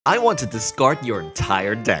I want to discard your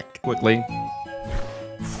entire deck. Quickly.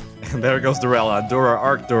 And there goes Durella. Dura,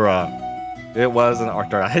 Arc Dura. It was an Arc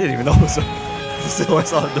Dura. I didn't even know it was a... So I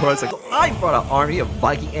saw Dura. It's like, I brought an army of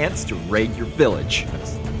Viking ants to raid your village.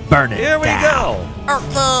 Burn it Here we down.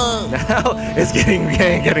 go. Now it's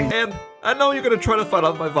getting. And I know you're gonna try to fight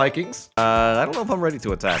off my Vikings. I don't know if I'm ready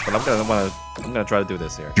to attack, but I'm gonna try to do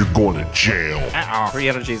this here. You're going to jail. 3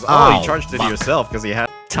 energies. Oh, you charged it to yourself because you had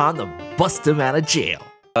time to bust him out of jail.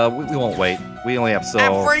 We won't wait. We only have so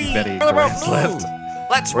many Durants left.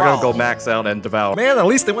 Let's We're gonna go max out and devour. Man, at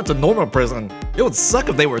least they went to normal prison. It would suck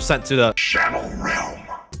if they were sent to the Shadow Realm.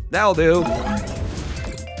 That'll do.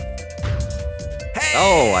 Hey!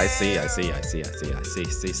 Oh, I see.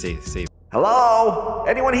 Hello?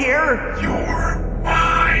 Anyone here? You're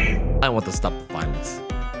mine. I want to stop the violence.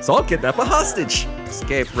 So I'll kidnap a hostage.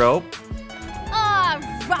 Escape rope.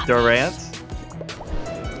 Durant.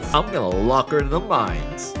 I'm gonna lock her in the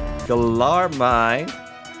mines. Galar mine.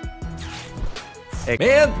 Hey,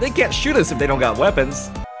 man, they can't shoot us if they don't got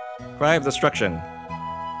weapons. Cry of destruction.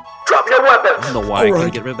 Drop your weapons. I don't know why I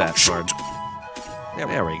couldn't get rid of that card.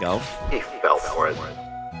 There we go. He fell for it.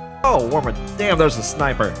 Oh, Warmer. Damn, there's a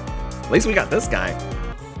sniper. At least we got this guy.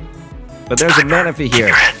 But there's a Manaphy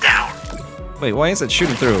here. Head down. Wait, why is it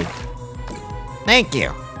shooting through? Thank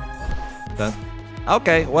you. Done.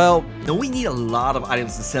 Okay, well, we need a lot of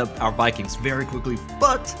items to set up our Vikings very quickly,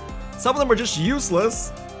 but some of them are just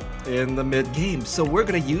useless in the mid-game. So we're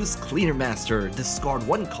gonna use Cleaner Master, discard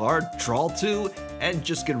 1 card, draw 2, and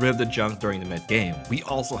just get rid of the junk during the mid-game. We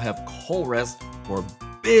also have Cold Rest for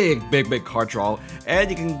big card draw, and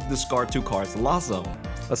you can discard 2 cards in Lost Zone.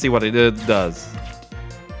 Let's see what it does.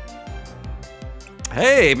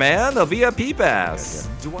 Hey man, a VIP pass.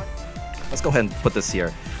 Let's go ahead and put this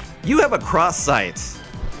here. You have a cross sight.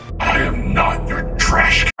 I am not your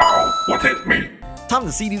trash. Oh, what hit me? Time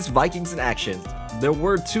to see these Vikings in action. There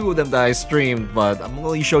were 2 of them that I streamed, but I'm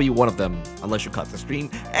only show you one of them, unless you cut the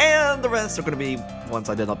stream, and the rest are gonna be ones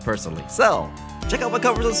I did up personally. So, check out my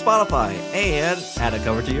covers on Spotify, and add a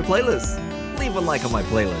cover to your playlist. Leave a like on my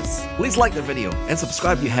playlist. Please like the video, and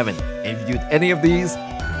subscribe if you haven't. And if you did any of these,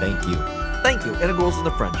 thank you. Thank you, Integrals and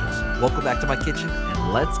the Frenches. Welcome back to my kitchen,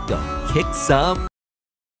 and let's go kick some.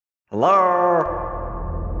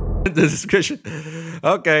 Hello? The description.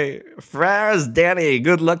 Okay, Fraz Danny,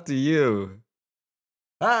 good luck to you.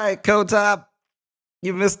 Hi, Kotop.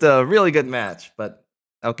 You missed a really good match, but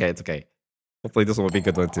okay, it's okay. Hopefully this one will be a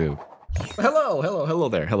good one too. Hello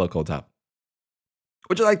there. Hello, Kotop.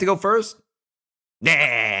 Would you like to go first?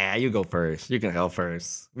 Nah, you go first. You can go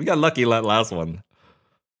first. We got lucky last one.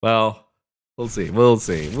 Well, we'll see. We'll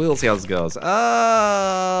see how this goes.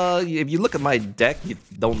 If you look at my deck, you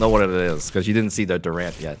don't know what it is because you didn't see the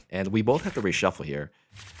Durant yet, and we both have to reshuffle here.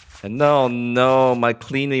 And no, my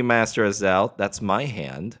Cleaning Master is out. That's my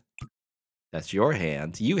hand. That's your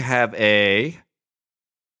hand. You have a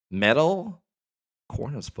Metal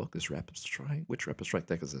Corners Focus Rapid Strike. Which Rapid Strike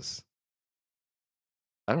deck is this?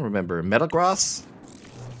 I don't remember. Metagross?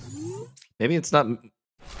 Maybe it's not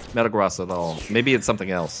Metagross at all. Maybe it's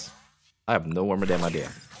something else. I have no one damn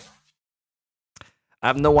idea.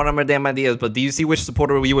 But do you see which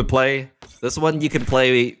supporter you would play? This one you can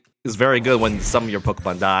play is very good when some of your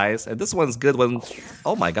Pokemon dies. And this one's good when...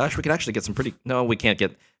 Oh my gosh, we can actually get some pretty... No, we can't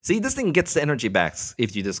get... See, this thing gets the energy backs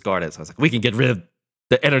if you discard it. So I was like, we can get rid of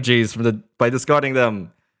the energies from by discarding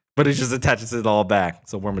them. But it just attaches it all back.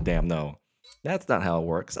 So Wormadam, no. That's not how it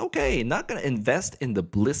works. Okay, not gonna invest in the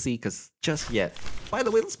Blissey just yet. By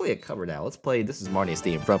the way, let's play a cover now. Let's play... This is Marnie's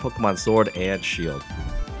theme from Pokemon Sword and Shield.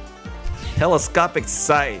 Telescopic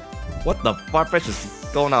Sight. What the Farfetch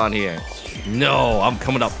is going on here? No, I'm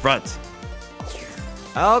coming up front.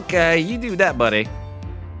 Okay, you do that, buddy.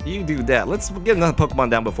 You do that. Let's get another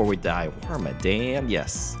Pokemon down before we die. Wormadam,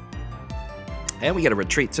 yes. And we get a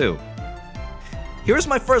retreat, too. Here's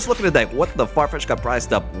my first look at the deck. What the Farfetch got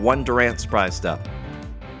priced up? 1 Durant's priced up.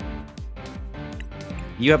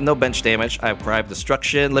 You have no bench damage. I have Cry of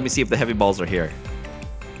Destruction. Let me see if the heavy balls are here.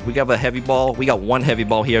 We got a heavy ball. We got 1 heavy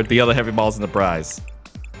ball here. The other heavy ball's in the prize.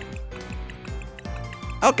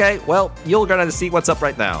 Okay, well, you're gonna see what's up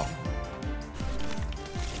right now.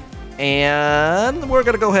 And we're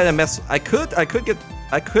gonna go ahead and mess. I could.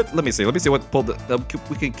 Let me see what pulled.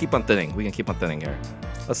 We can keep on thinning. We can keep on thinning here.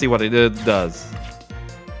 Let's see what it does.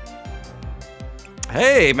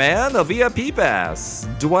 Hey, man, a VIP pass.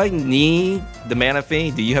 Do I need the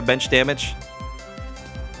Manaphy? Do you have bench damage?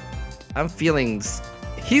 I'm feeling...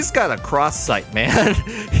 He's got a cross sight, man.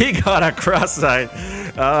 He got a cross sight.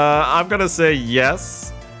 I'm gonna say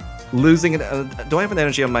yes. losing it. Do I have an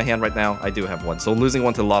energy on my hand right now? I do have one. So losing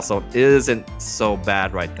one to Lost Zone isn't so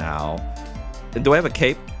bad right now. And do I have a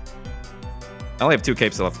cape? I only have 2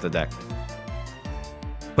 capes left in the deck.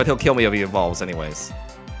 But he'll kill me if he evolves anyways.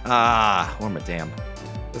 Ah, Wormadam.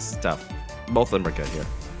 This is tough. Both of them are good here.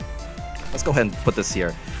 Let's go ahead and put this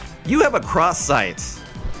here. You have a cross sight.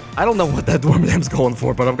 I don't know what that Wormadam's going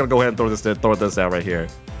for, but I'm gonna go ahead and throw this out right here.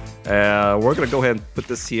 We're gonna go ahead and put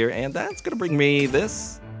this here, and that's gonna bring me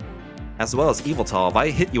this, as well as Eviltal. If I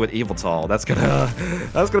hit you with Eviltal, that's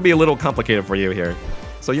gonna be a little complicated for you here.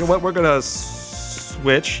 So you know what? We're gonna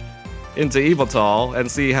switch into Eviltal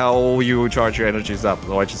and see how you charge your energies up.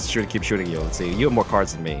 Or I just keep shooting you. Let's see. You have more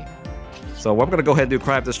cards than me. So I'm gonna go ahead and do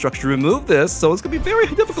Cry of Destruction, remove this, so it's gonna be very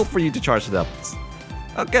difficult for you to charge it up.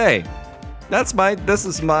 Okay. This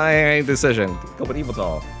is my decision. Go with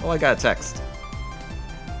Eviltal. Oh, I got a text.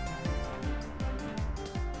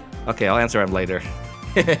 Okay, I'll answer him later.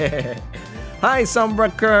 Hi,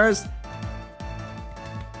 Sombra Curse.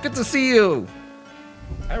 Good to see you.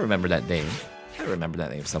 I remember that name. I remember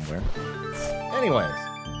that name somewhere. Anyways,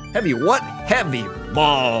 heavy what? Heavy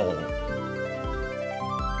ball.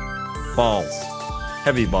 Balls.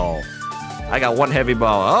 Heavy ball. I got 1 heavy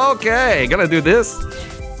ball. Okay, gonna do this.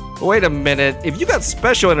 Wait a minute. If you got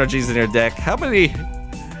special energies in your deck, how many?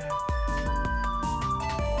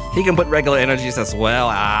 He can put regular energies as well.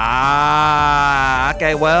 Ah,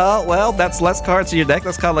 okay. Well, that's less cards in your deck.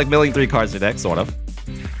 That's kind of like milling 3 cards in your deck, sort of.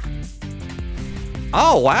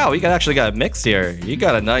 Oh wow, you actually got a mix here. You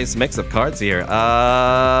got a nice mix of cards here. 1,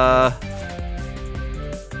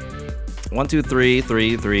 2, 3,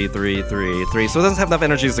 3, 3, 3, 3, 3. So it doesn't have enough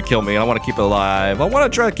energies to kill me. I want to keep it alive. I want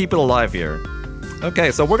to try to keep it alive here.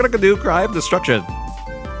 Okay, so we're gonna do Cry of Destruction.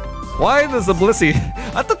 Why does the Blissey?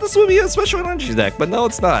 I thought this would be a special energy deck, but no,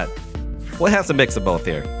 it's not. Well, it has a mix of both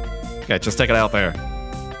here. Okay, just take it out there.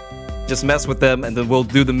 Just mess with them, and then we'll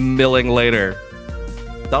do the milling later.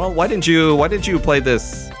 Donald, why didn't you play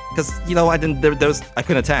this? Because you know I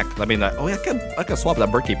couldn't attack. I mean, I can swap that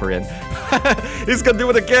Birdkeeper in. He's gonna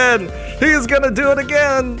do it again. He's gonna do it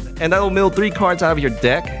again, and that'll mill 3 cards out of your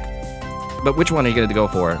deck. But which one are you gonna go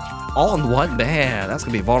for? All in one? Man, that's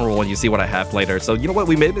gonna be vulnerable when you see what I have later. So you know what?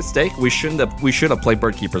 We made a mistake. We should have played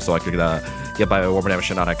Birdkeeper so I could get by Wormadam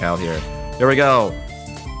Shiinotic out here. Here we go.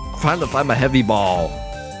 Trying to find my heavy ball.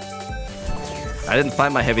 I didn't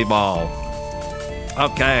find my heavy ball.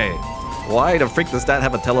 Okay. Why the freak does that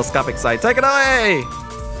have a telescopic sight? Take it away!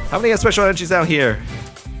 How many special energies down here?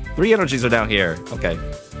 3 energies are down here. Okay.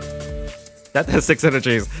 That has 6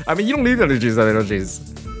 energies. I mean, you don't need energies on energies.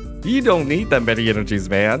 You don't need that many energies,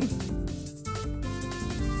 man.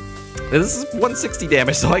 This is 160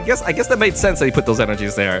 damage, so I guess that made sense that he put those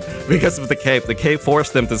energies there because of the cape. The cape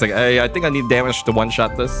forced him to say, "Hey, I think I need damage to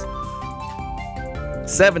one-shot this."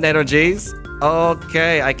 7 energies.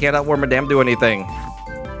 Okay, I cannot Wormadam do anything.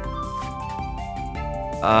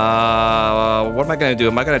 What am I gonna do?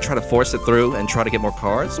 Am I gonna try to force it through and try to get more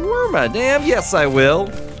cards? Wormadam, yes, I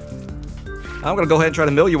will. I'm gonna go ahead and try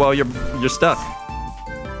to mill you while you're stuck.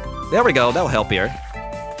 There we go, that'll help here.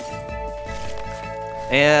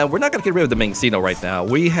 And we're not gonna get rid of the Mingcino right now.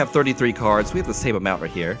 We have 33 cards, we have the same amount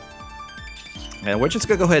right here. And we're just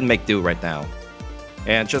gonna go ahead and make do right now.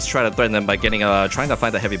 And just try to threaten them by getting trying to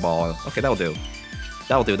find a heavy ball. Okay, that'll do.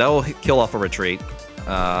 That'll do, that'll kill off a retreat.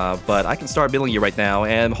 But I can start milling you right now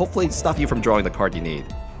and hopefully stop you from drawing the card you need.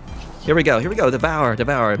 Here we go,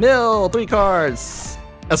 devour, mill, 3 cards.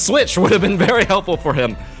 A switch would have been very helpful for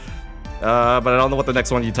him. But I don't know what the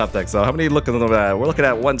next one you top deck. So how many looking at that? We're looking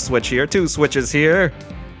at 1 switch here, 2 switches here.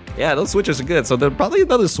 Yeah, those switches are good. So there's probably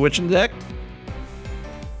another switch in the deck.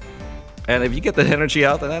 And if you get the energy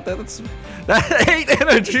out, then that's 8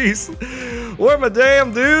 energies.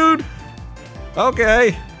 Wormadam, dude.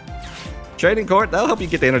 Okay. Trading court, that'll help you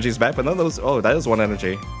get the energies back, but none of those. Oh, that is 1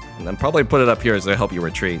 energy. And then probably put it up here to help you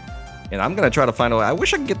retreat. And I'm gonna try to find a way. I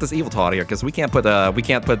wish I could get this Eviltal out here because we can't put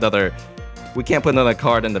another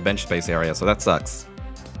card in the bench space area, so that sucks.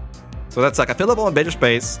 So that sucks. I fill up on bench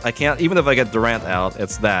space. I can't, even if I get Durant out,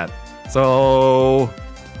 it's that. So,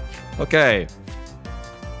 okay.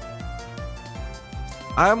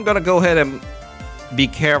 I'm gonna go ahead and be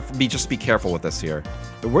careful. Just be careful with this here.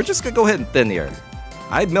 We're just gonna go ahead and thin here.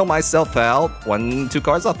 I mill myself out 1, 2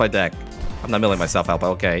 cards off my deck. I'm not milling myself out, but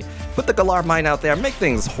okay. Put the Galar Mine out there, make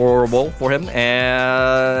things horrible for him,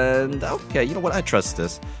 and okay, you know what? I trust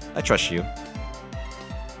this. I trust you.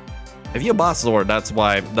 If you're a boss lord, that's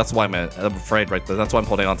why I'm afraid right there. That's why I'm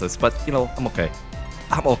holding on to this. But you know, I'm okay.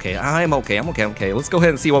 I'm okay. Let's go ahead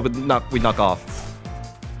and see what we knock off.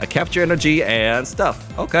 I capture energy and stuff.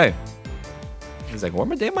 Okay. He's like,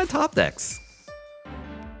 Wormadam my top decks.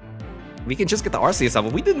 We can just get the Arceus out,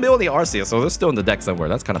 but we didn't mill the Arceus, so they're still in the deck somewhere.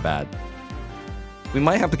 That's kind of bad. We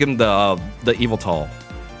might have to give him the Evoltol.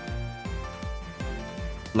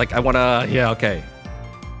 Like, I want to... Yeah, okay.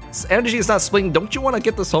 Energy is not splitting. Don't you want to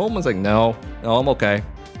get this home? I was like, no. No, I'm okay.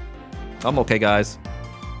 I'm okay, guys.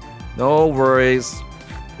 No worries.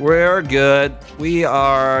 We're good. We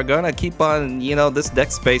are gonna keep on, you know, this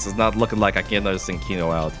deck space is not looking like I can get another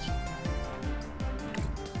Sinkino out.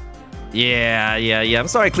 Yeah. I'm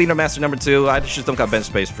sorry, Cleaner Master number 2. I just don't got bench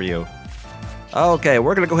space for you. Okay,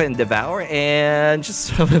 we're gonna go ahead and devour and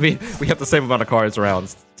just, I mean, we have the same amount of cards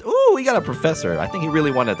around. Ooh, we got a Professor. I think he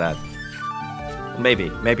really wanted that. Maybe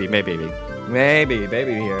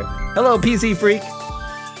here. Hello, PC Freak.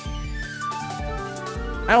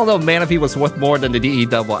 I don't know if Manaphy was worth more than the DE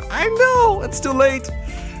double. I know, it's too late.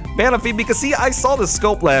 Manaphy, because see, I saw the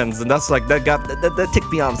scope lens, and that's like, that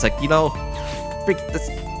ticked me off. It's like, you know, freak,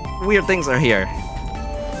 weird things are here.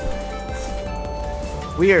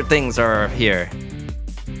 Weird things are here.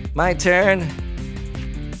 My turn.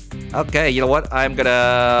 Okay, you know what? I'm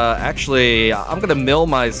gonna mill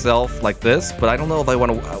myself like this, but I don't know if I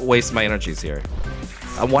want to waste my energies here.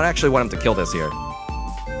 I actually want him to kill this here.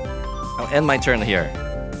 I'll end my turn here.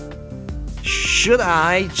 Should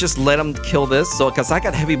I just let him kill this? So, because I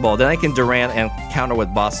got Heavy Ball, then I can Durant and counter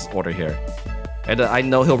with Boss Order here. And I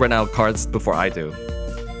know he'll run out of cards before I do.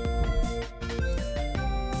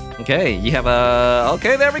 Okay, you have a...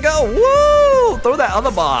 Okay, there we go! Woo! Throw that other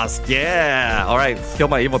boss! Yeah! Alright, kill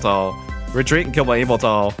my Evoltol. Retreat and kill my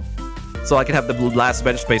Evoltol. So I can have the last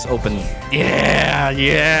bench space open. Yeah!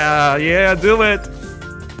 Do it!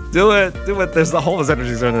 Do it! There's the whole of his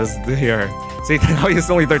energies in this here. See, now he's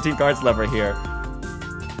only 13 cards left right here.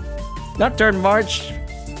 Nocturne March.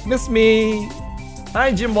 Miss me.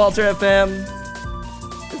 Hi, Jim Walter FM.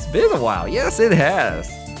 It's been a while. Yes, it has.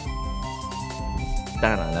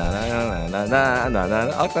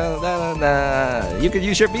 You can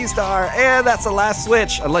use your V-Star, and that's the last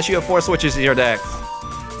switch, unless you have 4 switches in your deck.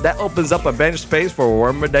 That opens up a bench space for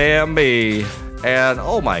Wormadamn. And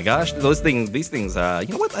oh my gosh, these things, you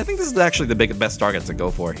know what? I think this is actually the best target to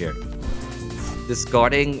go for here.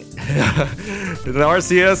 Discarding the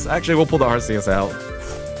Arceus. Actually, we'll pull the Arceus out.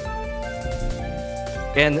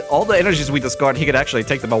 And all the energies we discard, he could actually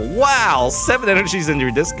take them out. Wow! 7 energies in your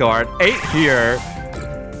discard. 8 here.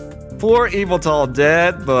 4 Evoltol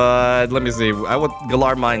dead, but let me see. I would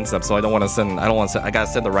Galar Minds up, so I don't want to send. I gotta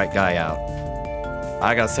send the right guy out.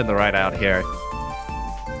 I gotta send the right out here.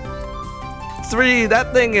 3.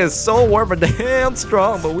 That thing is so damn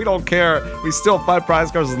strong, but we don't care. We still have 5 prize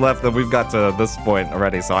cards left, and we've got to this point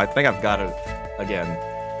already. So I think I've got it again.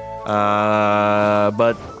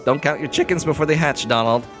 But don't count your chickens before they hatch,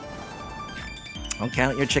 Donald. Don't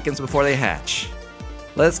count your chickens before they hatch.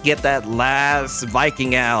 Let's get that last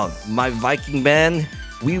Viking out. My Viking men,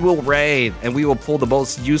 we will raid, and we will pull the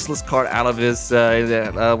most useless card out of his...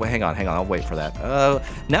 hang on, I'll wait for that.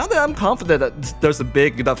 Now that I'm confident that there's a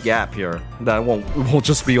big enough gap here, that it won't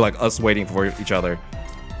just be like us waiting for each other.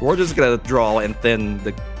 We're just gonna draw and then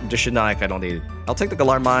the Shinonic I don't need. I'll take the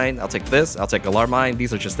Galar Mine, I'll take this, I'll take Galar Mine.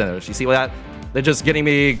 These are just thinners. You see that? They're just getting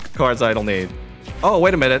me cards I don't need. Oh,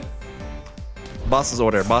 wait a minute. Boss's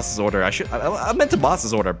Order. I meant to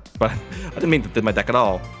Boss's Order, but I didn't mean to thin my deck at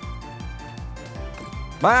all.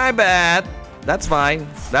 My bad. That's fine.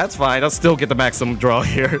 I'll still get the maximum draw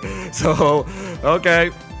here. So, okay.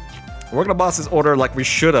 We're gonna Boss's Order like we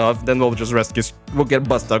should have. Then we'll just rescue. We'll get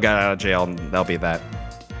Bustog out of jail, and that'll be that.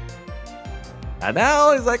 And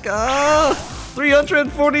now he's like,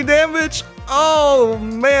 340 damage. Oh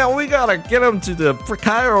man, we gotta get him to the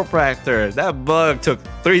chiropractor. That bug took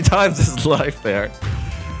 3 times his life there.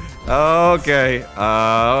 Okay.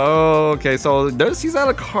 Okay. So he's out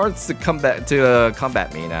of cards to combat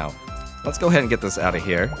me now. Let's go ahead and get this out of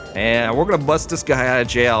here, and we're gonna bust this guy out of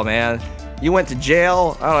jail, man. You went to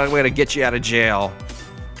jail. I'm gonna get you out of jail.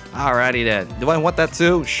 Alrighty then. Do I want that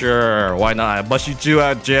too? Sure. Why not? Bust you 2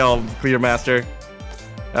 out of jail, Clear Master.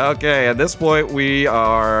 Okay, at this point, we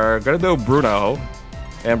are gonna do Bruno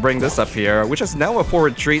and bring this up here, which is now a 4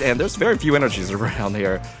 retreat, and there's very few energies around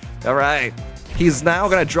here. All right, he's now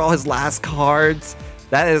gonna draw his last cards.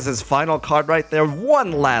 That is his final card right there.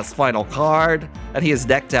 One last final card, and he is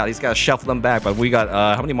decked out. He's gotta shuffle them back, but we got,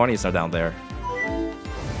 how many monies are down there?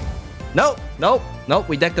 Nope.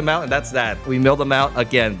 We decked them out, and that's that. We milled them out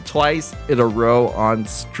again, twice in a row on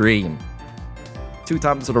stream. 2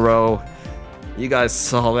 times in a row. You guys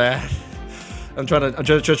saw that. I'm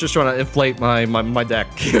just trying to inflate my deck.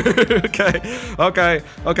 Okay.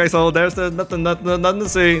 So there's nothing to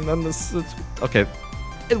see. Okay,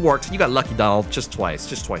 it worked. You got lucky, Donald. Just twice.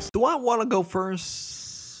 Do I want to go first?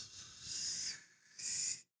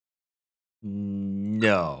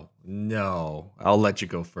 No, no. I'll let you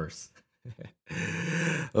go first.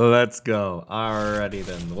 Let's go. Alrighty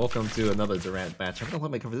then. Welcome to another Durant match. I'm gonna let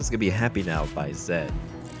my cover. This is gonna be Happy Now by Zed.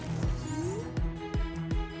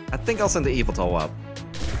 I think I'll send the Evil Toe up.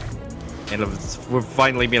 And if we're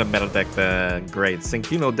finally being a meta deck, then great.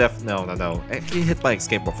 Sinkino def. No. He hit by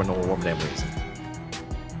Escape for no damn reason.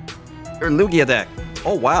 Or Lugia deck.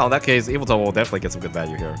 Oh wow, in that case, Evil Toe will definitely get some good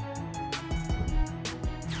value here.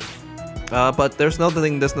 But there's no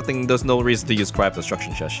reason to use Crab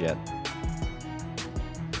Destruction just yet.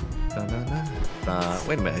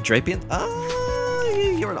 Wait a minute, Drapian? Ah,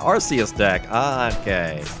 you're an Arceus deck. Ah,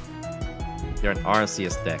 okay. You're an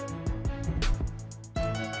Arceus deck.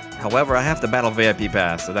 However, I have the Battle VIP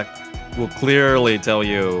Pass, so that will clearly tell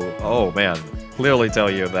you. Oh man, clearly tell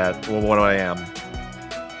you that what I am.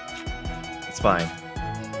 It's fine.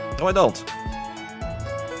 No, I don't.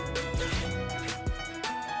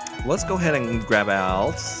 Let's go ahead and grab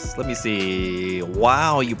out. Let me see.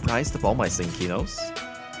 Wow, you priced up all my Sinkinos.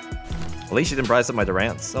 At least you didn't price up my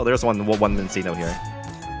Durants. Oh, there's one Mincino here.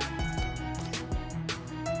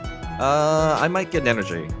 I might get an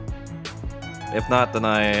energy. If not, then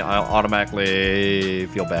I'll automatically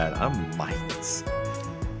feel bad. I might.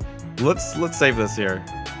 Let's save this here.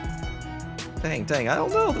 Dang, I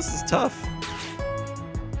don't know. This is tough.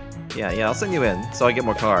 Yeah, I'll send you in so I get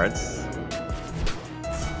more cards.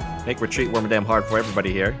 Make retreat warm damn hard for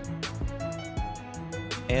everybody here.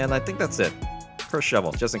 And I think that's it. First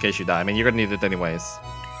shovel, just in case you die. I mean, you're gonna need it anyways.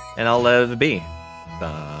 And I'll let it be.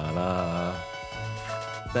 Da-da.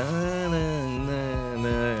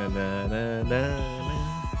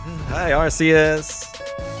 Hi, Arceus.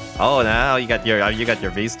 Oh, now you got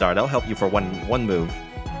your V-Star. That'll help you for one move.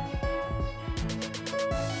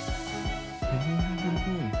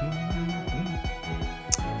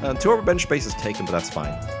 Two of our bench space is taken, but that's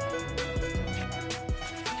fine.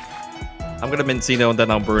 I'm gonna Mincino and then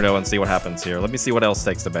on Bruno and see what happens here. Let me see what else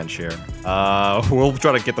takes the bench here. We'll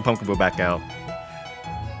try to get the Pumpkin Boo back out.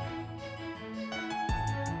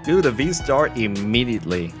 Do the V-Star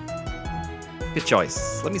immediately. Good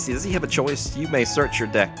choice. Let me see, does he have a choice? You may search your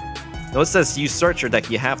deck. No, it says you search your deck.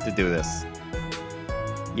 You have to do this.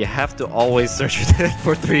 You have to always search your deck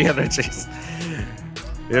for 3 energies.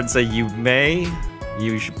 It didn't say you may,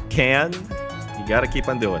 you can. You gotta keep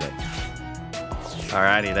on doing it.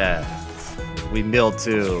 Alrighty then. We milled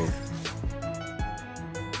 2.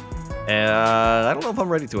 And I don't know if I'm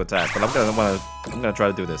ready to attack, but I'm gonna try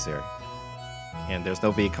to do this here. And there's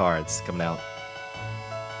no V cards coming out.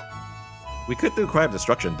 We could do Crab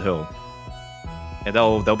Destruction too. And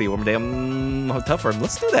they'll be one damn tougher.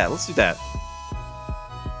 Let's do that.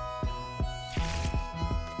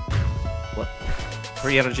 What?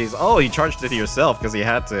 3 energies. Oh, you charged it to yourself because you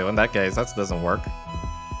had to. In that case, that doesn't work.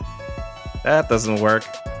 That doesn't work.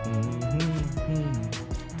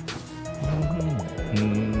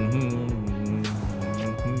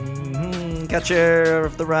 Catcher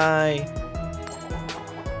of the Rye.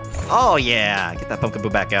 Oh yeah, get that Pumpkin Boo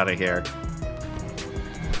back out of here.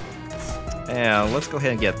 And let's go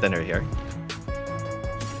ahead and get thinner here.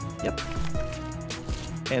 Yep.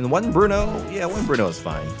 And 1 Bruno. Yeah, 1 Bruno is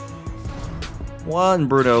fine. 1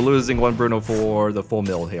 Bruno, losing 1 Bruno for the full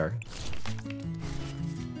mill here.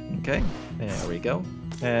 Okay, there we go.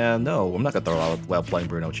 And no, I'm not gonna throw out well playing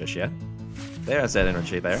Bruno just yet. There's that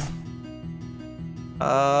energy there.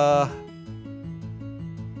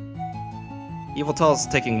 Evil Tall's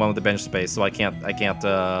taking 1 with the bench space, so I can't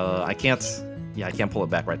pull it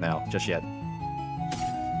back right now, just yet.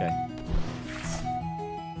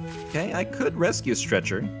 Okay, I could rescue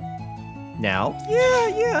Stretcher. Now.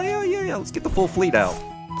 Yeah, let's get the full fleet out.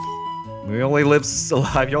 We only live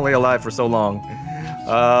alive, you're only alive for so long.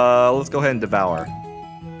 Let's go ahead and devour.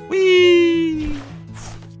 Whee!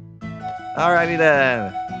 Alrighty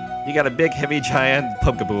then. You got a big, heavy, giant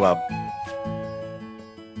Pumpkin Boo up.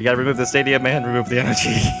 You gotta remove the stadium and remove the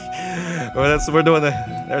energy. Well, we're doing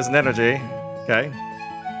there's an energy. Okay.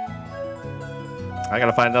 I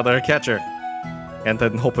gotta find another catcher. And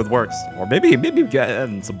then hope it works. Or maybe we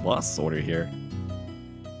get some boss order here.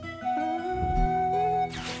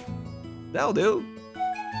 That'll do.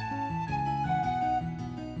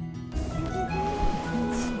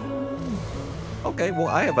 Okay, well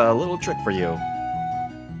I have a little trick for you.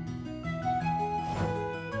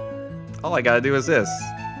 All I gotta do is this.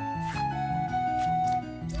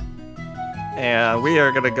 And we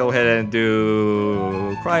are gonna go ahead and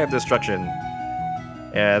do Cry of Destruction.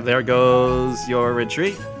 And there goes your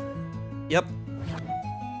retreat. Yep.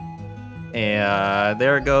 And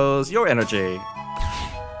there goes your energy.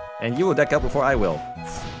 And you will deck out before I will.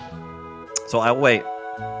 So I'll wait.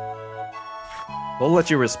 We'll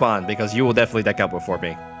let you respond because you will definitely deck out before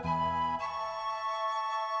me.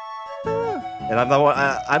 And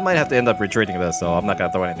I might have to end up retreating this, so I'm not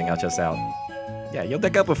gonna throw anything out just out. Yeah, you'll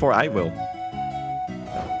deck out before I will.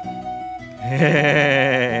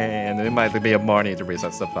 And it might be a Marnie to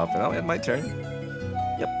reset stuff up. And I'll end my turn.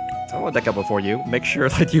 Yep. I want to deck out before you. Make sure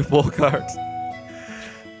that you pull cards.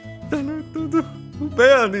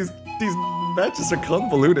 Man, these matches are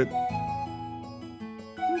convoluted.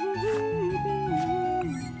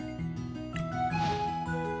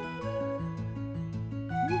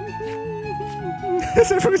 Is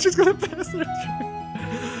everyone just gonna pass their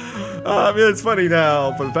turn? I mean, it's funny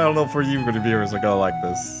now, but I don't know for you, the viewers are gonna like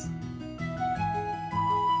this.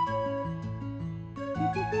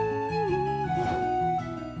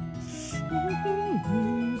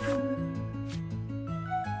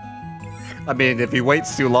 I mean, if he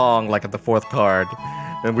waits too long, like at the 4th card,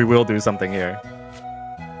 then we will do something here.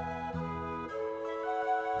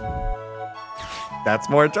 That's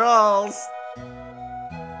more draws!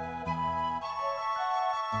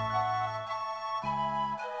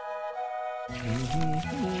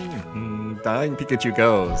 Dying Pikachu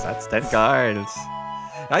goes. That's 10 cards.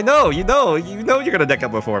 I know, you know you're gonna deck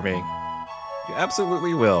up before me. You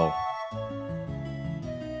absolutely will.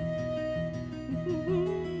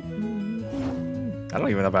 I don't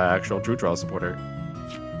even have an actual True Draw supporter.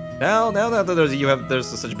 Now that there's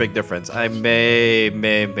such a big difference, I may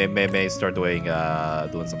start doing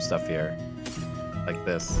some stuff here, like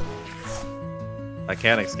this. I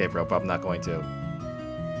can escape rope, but I'm not going to.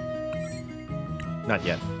 Not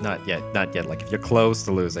yet. Like, if you're close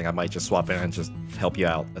to losing, I might just swap in and just help you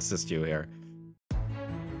out, assist you here.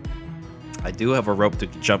 I do have a rope to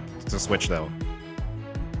jump to switch, though.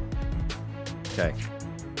 Okay.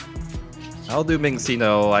 I'll do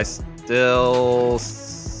Mincino. I still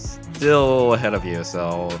ahead of you,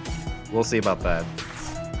 so we'll see about that.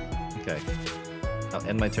 Okay. I'll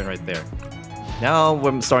end my turn right there. Now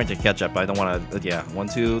I'm starting to catch up. I don't want to. Yeah, 1,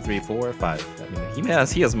 2, 3, 4, 5. I mean, he might have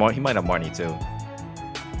Marnie too.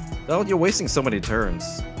 Oh, you're wasting so many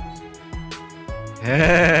turns.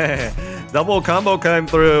 Double combo came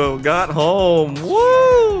through. Got home.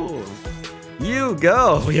 Woo! You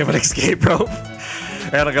go. We have an escape rope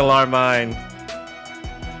and a Galar Mine.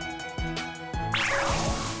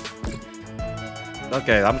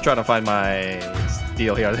 Okay, I'm trying to find my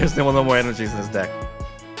steal here. There's no more energies in this deck.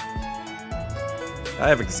 I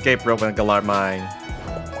have escape rope and a Galar Mine.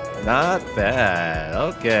 Not bad.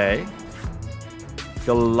 Okay.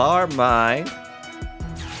 Galar Mine.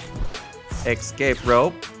 Escape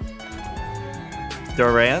rope.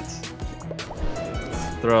 Durant.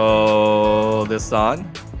 Throw this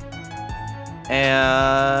on.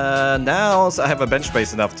 And now I have a bench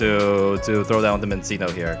space enough to throw down the Mincino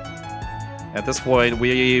here. At this point,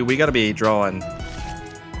 we gotta be drawing.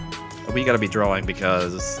 We gotta be drawing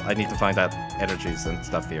because I need to find out energies and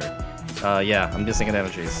stuff here. Yeah, I'm missing an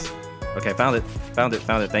energies. Okay, found it.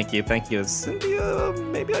 Thank you. Cynthia,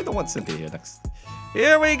 maybe I don't want Cynthia here next.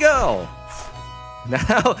 Here we go.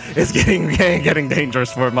 Now it's getting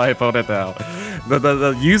dangerous for my opponent now.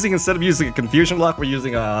 Instead of using a confusion lock, we're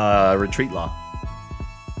using a retreat lock.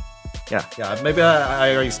 Yeah. Maybe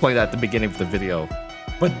I already explained that at the beginning of the video.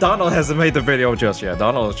 But Donald hasn't made the video just yet.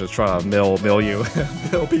 Donald is just trying to mill you,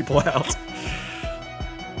 mill people out.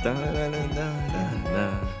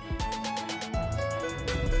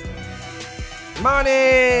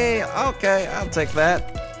 Money! Okay, I'll take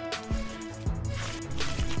that.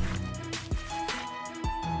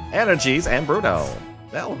 Energies and Bruno.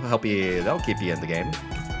 That'll help you. That'll keep you in the game.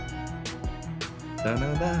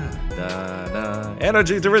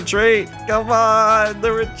 Energy to retreat. Come on,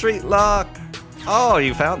 the retreat lock. Oh,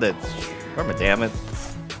 you found it. Remember, damn it.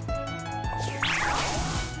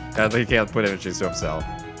 I think he can't put energies to himself.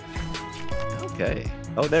 Okay.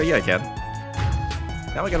 Oh, there, yeah, I can.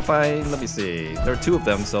 Now we gotta find, let me see. There are 2 of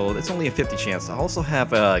them, so it's only a 50 chance. I also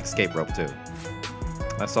have escape rope, too.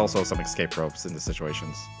 That's also some escape ropes in the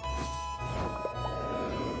situations.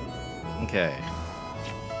 Okay.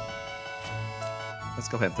 Let's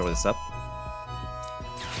go ahead and throw this up.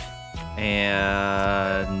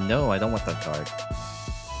 And no, I don't want that card.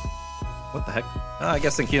 What the heck? I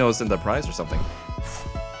guess Sinkino's in the prize or something.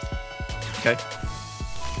 Okay.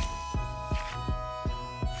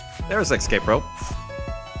 There's escape rope.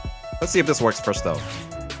 Let's see if this works first, though.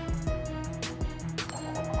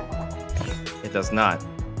 It does not.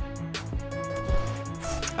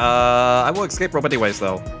 I will escape rope anyways,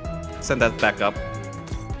 though. Send that back up.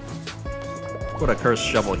 Put a cursed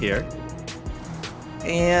shovel here.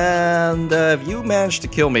 And if you manage to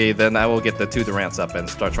kill me, then I will get the 2 Durants up and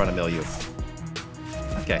start trying to mill you.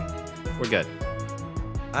 Okay, we're good.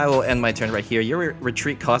 I will end my turn right here. Your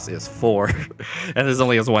retreat cost is 4, and there's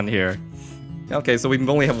only has 1 here. Okay, so we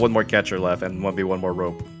only have 1 more catcher left and 1v1 more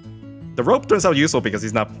rope. The rope turns out useful because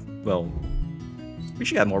he's not, well, we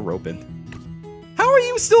should add more rope in. How are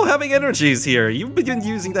you still having energies here? You've been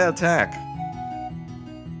using that attack.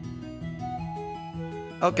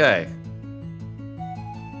 Okay.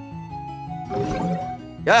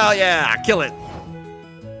 Oh yeah, kill it.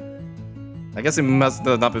 I guess he must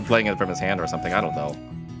have not been playing it from his hand or something, I don't know.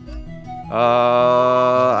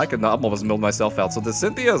 I could almost mill myself out. So the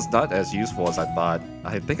Cynthia is not as useful as I thought.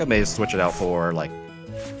 I think I may switch it out for like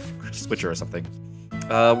Switcher or something.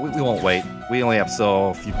 We won't wait. We only have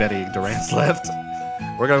so few many Durants left.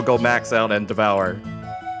 We're gonna go max out and devour.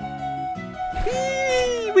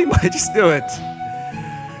 Whee! We might just do it.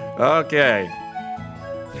 Okay.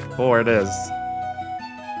 4 it is.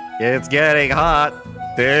 It's getting hot.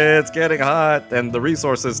 It's getting hot, and the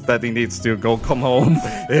resources that he needs to come home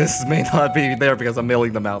may not be there because I'm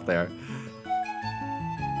milling them out there.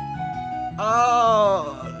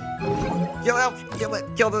 Oh!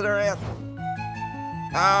 Kill the Durant.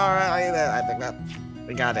 Alright, I think that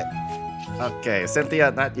we got it. Okay,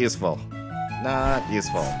 Cynthia, not useful. Not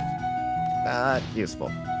useful. Not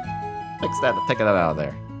useful. Fix that, take that out of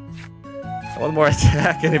there. 1 more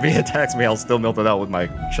attack, and if he attacks me, I'll still melt it out with my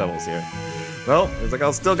shovels here. Well, it's like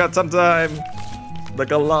I'll still got some time.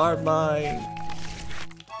 Like alarm mine.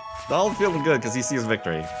 All feeling good because he sees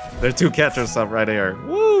victory. There are 2 catchers up right here.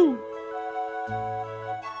 Woo!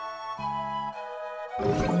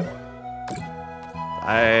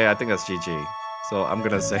 I think that's GG. So I'm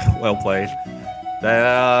gonna say well played.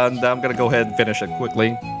 And I'm gonna go ahead and finish it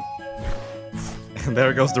quickly. And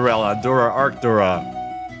there goes Durella. Dura, Arc Dura.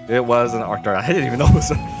 It was an Arc Dura. I didn't even know it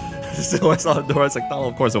was a... I saw Dura, it's like, oh,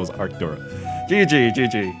 of course it was Arc Dura. GG,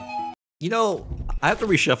 GG. You know, I have to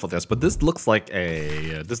reshuffle this, but this looks like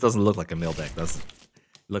a... this doesn't look like a mill deck, does it?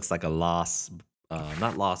 It looks like a lost...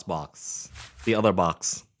 not lost box. The other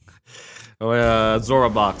box. Zora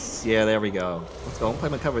box. Yeah, there we go. Let's go. I'm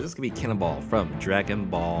playing my cover. This could be Cannonball from Dragon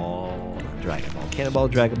Ball... Cannonball,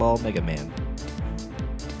 Dragon Ball, Mega Man.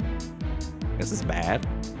 This is bad.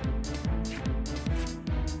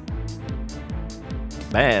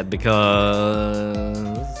 Bad because...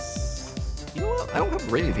 You know what? I don't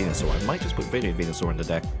have Radiant Venusaur. I might just put Radiant Venusaur in the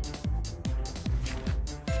deck.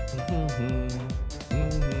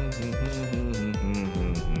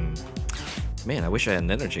 Man, I wish I had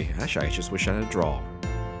an energy. Actually, I just wish I had a draw.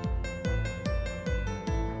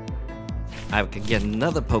 I could get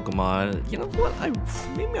another Pokemon. You know what?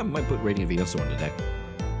 Maybe I might put Radiant Venusaur in the deck.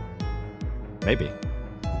 Maybe.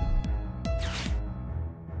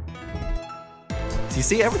 You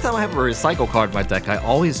see, every time I have a recycle card in my deck, I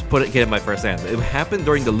always get it in my first hand. It happened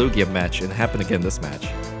during the Lugia match, and it happened again this match.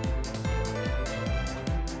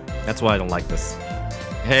 That's why I don't like this.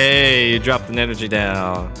 Hey, you dropped an energy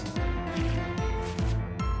down.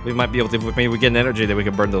 We might be able to, if maybe we get an energy, then we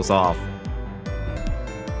can burn those off.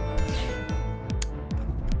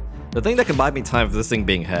 The thing that can buy me time for this thing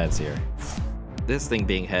being heads here. This thing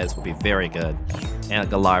being heads would be very good. And a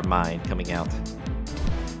Galar Mine coming out.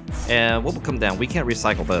 And what will come down? We can't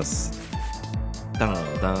recycle this.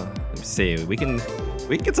 Let me see. We can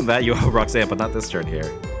get some value out of Roxanne, but not this turn here.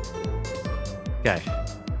 Okay.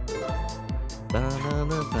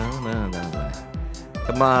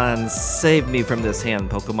 Come on, save me from this hand,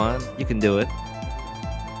 Pokemon. You can do it.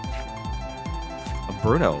 A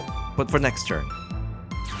Bruno, but for next turn.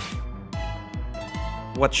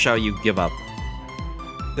 What shall you give up?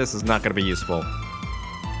 This is not going to be useful.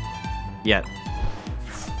 Yet.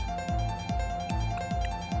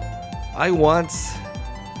 I don't want to.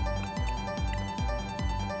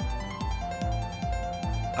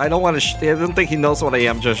 I don't think he knows what I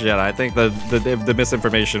am just yet. I think the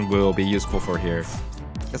misinformation will be useful for here.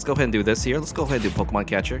 Let's go ahead and do this here. Let's go ahead and do Pokemon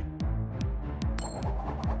Catcher.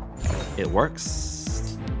 It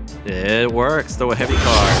works. It works. Throw a heavy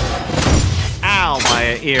card. Ow,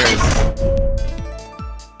 my ears.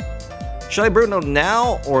 Should I Bruno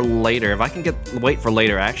now or later? If I can wait for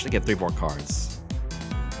later, I actually get 3 more cards.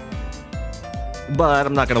 But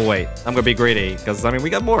I'm not gonna wait. I'm gonna be greedy because I mean we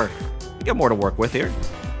got more. We got more to work with here.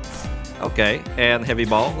 Okay, and heavy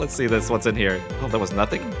ball. Let's see what's in here. Oh, that was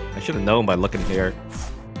nothing. I should have known by looking here.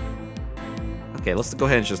 Okay, let's go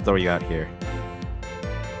ahead and just throw you out here.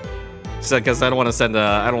 So, because I don't want to send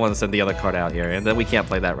the other card out here, and then we can't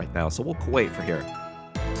play that right now. So we'll wait for here.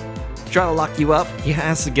 Trying to lock you up. He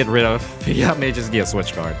has to get rid of. Yeah, may just get a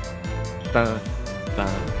switch card. Da, da,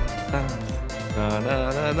 da, da,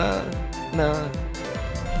 da, da, da.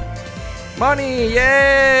 Money!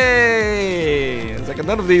 Yay! It's like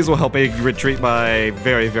none of these will help me retreat my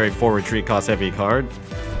very, very full retreat cost heavy card.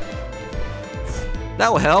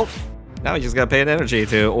 That will help. Now he just gotta pay an energy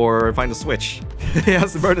to, or find a switch. He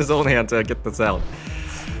has to burn his own hand to get this out.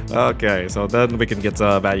 Okay, so then we can get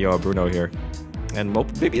Badio or Bruno here. And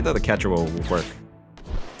maybe another catcher will work.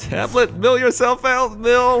 Tablet, mill yourself out,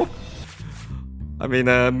 mill! I mean,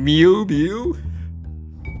 Mew.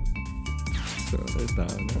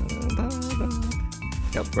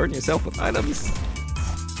 Yep, burn yourself with items.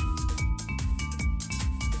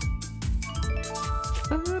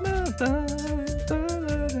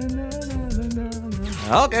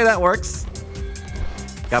 Okay, that works.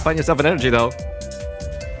 Gotta find yourself an energy though.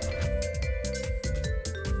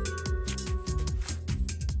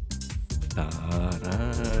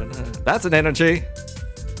 That's an energy.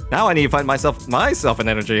 Now I need to find myself an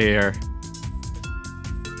energy here.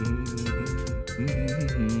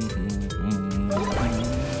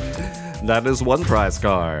 That is one prize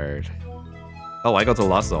card. Oh, I go to the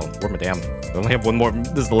lost zone. Where my damn? I only have one more.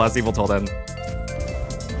 This is the last evil till then.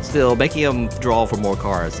 Still, making him draw for more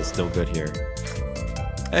cards is still good here.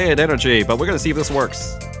 Hey, an energy, but we're gonna see if this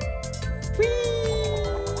works. Whee!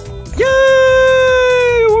 Yay!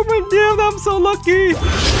 Oh my damn, I'm so lucky!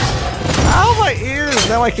 Ow, my ears!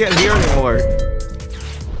 Now I can't hear anymore.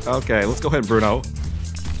 Okay, let's go ahead, Bruno.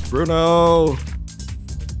 Bruno!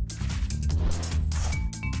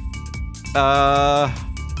 I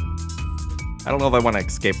don't know if I want to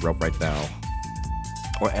escape rope right now.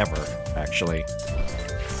 Or ever, actually.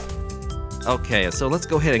 Okay, so let's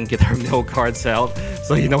go ahead and get our mill cards out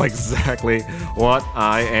so you know exactly what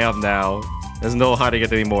I am now. There's no hiding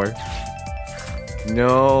it anymore.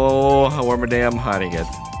 No, we're damn hiding it.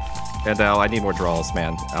 And now I need more draws,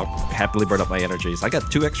 man. I'll happily burn up my energies. I got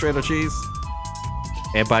 2 extra energies.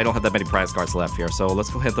 But I don't have that many prize cards left here, so let's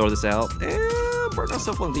go ahead and throw this out. And burn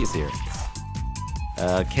ourselves one of these here.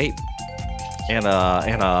 Cape. And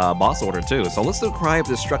a boss order too. So let's do Cry of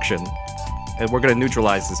Destruction. And we're gonna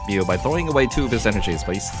neutralize this Mew by throwing away 2 of his energies,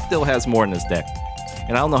 but he still has more in his deck.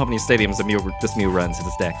 And I don't know how many stadiums this Mew runs in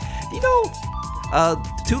his deck. You know,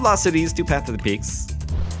 2 Lost Cities, 2 Path to the Peaks.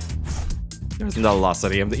 There's another Lost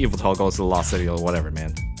City, and the Evil Tall goes to the Lost City or whatever,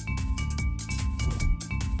 man.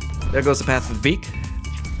 There goes the Path to the Peak.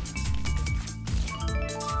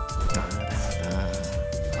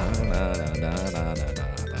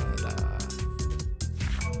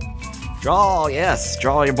 Draw, yes,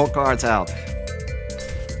 draw your book cards out.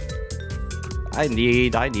 I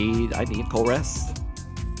need Chorus.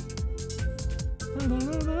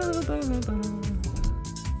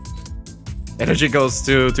 Energy goes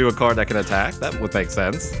to a card that can attack. That would make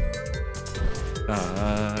sense.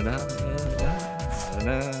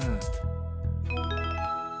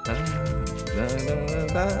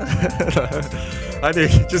 I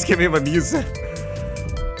need, just give me my music.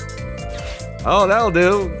 Oh, that'll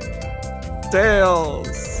do.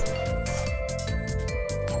 Tails.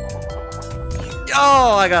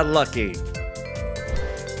 Oh, I got lucky.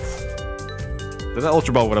 The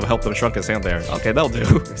Ultra Ball would have helped him shrunk his hand there. Okay, that'll do.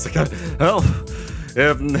 It's like, well,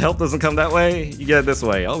 if help doesn't come that way, you get it this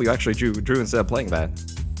way. Oh, you actually drew instead of playing that.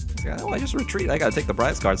 Oh, I just retreat. I gotta take the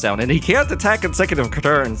prize cards down. And he can't attack consecutive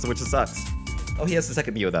turns, which sucks. Oh, he has the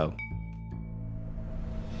second Mew, though.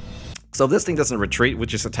 So if this thing doesn't retreat, we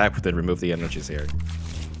just attack with it and remove the energies here.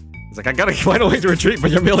 It's like, I gotta find a way to retreat,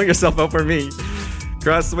 but you're milling yourself out for me.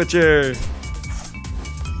 Cross switcher.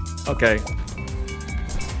 Okay.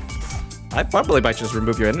 I probably might just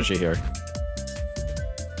remove your energy here.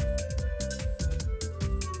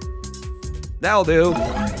 That'll do.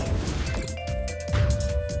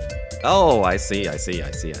 Oh, I see.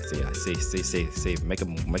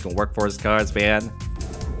 Make him work for his cards, man.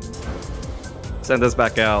 Send this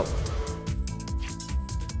back out.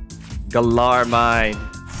 Galar Mine.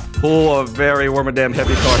 Pull a very Wormadam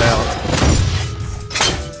heavy card out.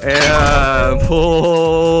 And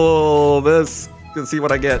pull this. Let's see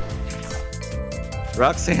what I get.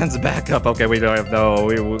 Roxanne's backup. Okay, we don't have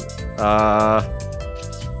no.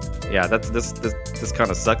 Yeah, this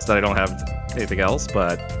kind of sucks that I don't have anything else,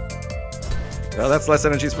 but well, that's less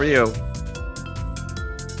energies for you.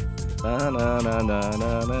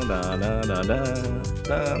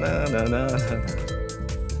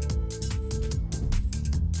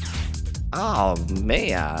 Oh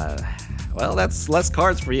man, well that's less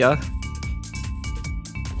cards for you.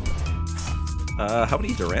 How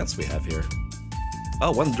many Durants we have here?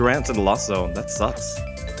 Oh, 1 Durant in the Lost Zone. That sucks.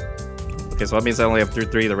 Okay, so that means I only have 3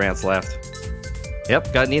 Durants left.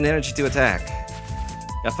 Yep, gotta need energy to attack.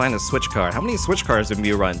 Gotta find a switch card. How many switch cards did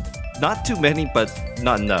Mew run? Not too many, but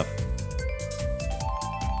not enough.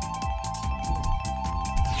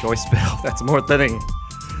 Choice spell. That's more thinning.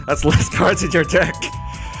 That's less cards in your deck.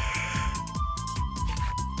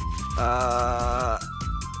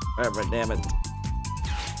 Whatever, damn it.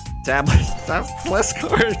 Tablet. That's less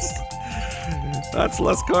cards. That's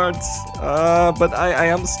less cards. But I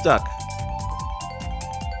am stuck.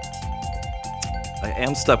 I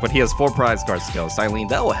am stuck, but he has 4 prize cards to go. Silene,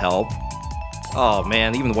 that will help. Oh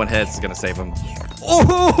man, even one head's gonna save him.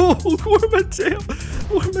 Oh, Wormadam!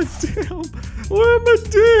 Wormadam!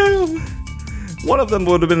 Wormadam! One of them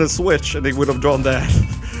would have been a switch, and they would have drawn that.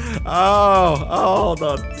 Oh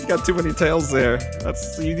no! You got too many tails there.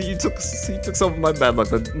 That's you took some of my bad luck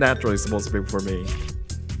that naturally is supposed to be for me.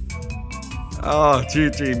 Oh,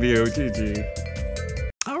 GG Mew, GG.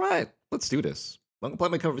 All right, let's do this. I'm gonna play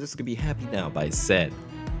my cover. This is gonna be Happy Now by Zed.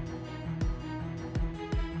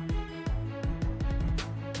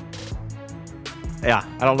 Yeah,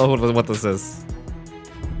 I don't know what this is.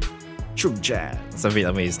 True Jazz. That's a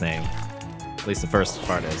Vietnamese name. At least the first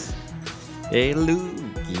part is. Hey,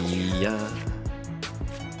 Lugia.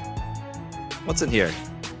 What's in here?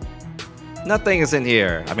 Nothing is in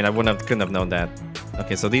here. I mean, couldn't have known that.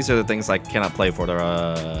 Okay, so these are the things I cannot play for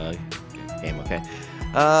the game. Okay.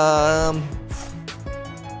 I'm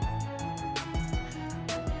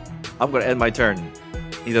gonna end my turn.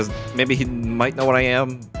 He does. Maybe he might know what I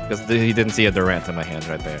am because he didn't see a Durant in my hand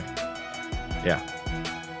right there. Yeah.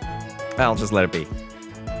 I'll just let it be.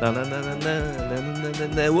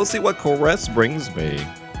 We'll see what Caress brings me.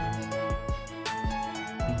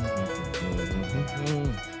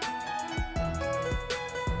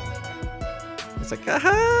 It's like,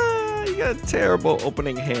 aha! You got a terrible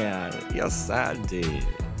opening hand. Yes, I did.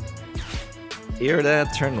 Hear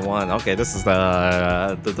that? Turn 1. Okay, this is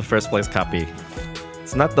the first place copy.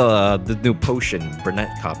 It's not the new potion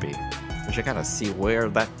brunette copy, which I gotta see where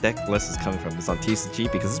that deck list is coming from. It's on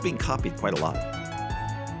TCG because it's being copied quite a lot.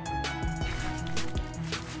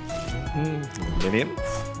 Minion?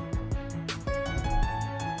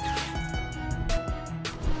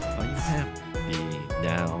 Are you happy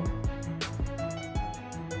now?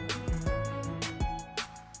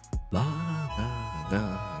 La la la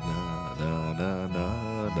la la la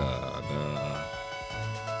la la.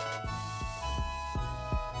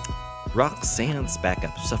 Roxanne's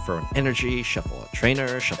backup. Suffer an energy, shuffle a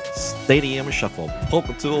trainer, shuffle stadium, shuffle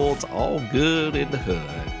Poké Tool. It's all good in the hood.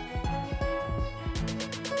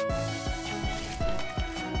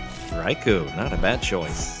 Raikou, not a bad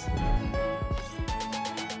choice.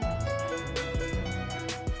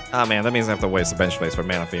 Ah man, that means I have to waste a bench space for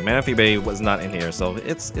Manaphy. Manaphy Bay was not in here, so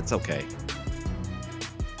it's okay.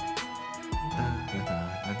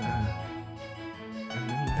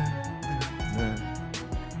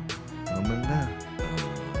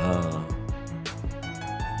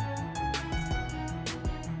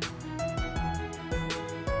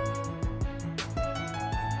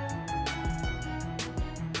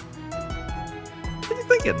 What are you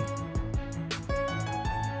thinking?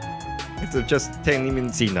 It's just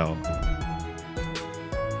Tenimensino.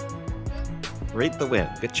 Rate the win.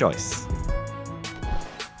 Good choice.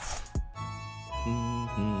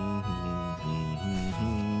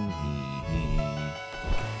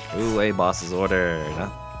 Ooh, a boss's order.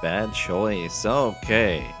 Not bad choice.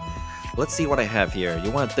 Okay. Let's see what I have here.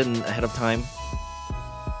 You want it thin ahead of time?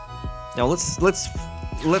 Now let's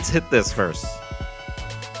hit this first.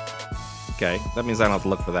 Okay, that means I don't have to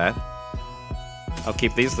look for that. I'll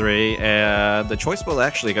keep these 3, and the choice spell is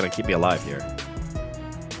actually gonna keep me alive here.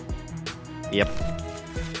 Yep.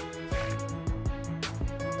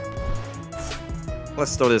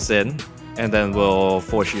 Let's throw this in, and then we'll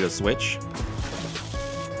force you to switch.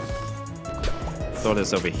 Throw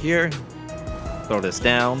this over here. Throw this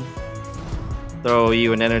down. Throw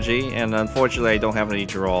you an energy, and unfortunately I don't have any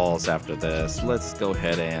draws after this. Let's go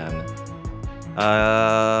ahead and...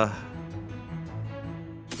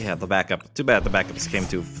 yeah, the backup. Too bad the backups came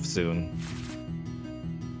too soon.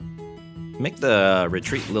 Make the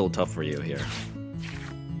retreat a little tough for you here.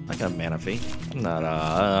 I got Manaphy.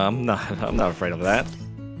 I'm not afraid of that.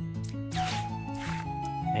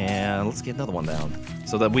 And let's get another one down,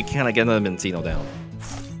 so that we kind of get another Mentino down.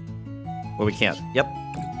 Well, we can't. Yep.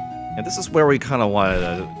 And this is where we kind of wanted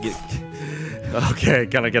to get. Okay,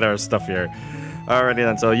 kind of get our stuff here. Alrighty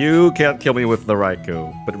then. So you can't kill me with the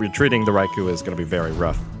Raikou, but retreating the Raikou is going to be very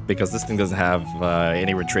rough because this thing doesn't have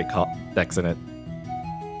any retreat decks in it.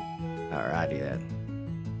 Alrighty then.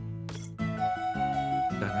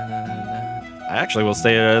 I actually will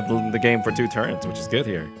stay in the game for 2 turns, which is good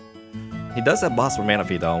here. He does have boss for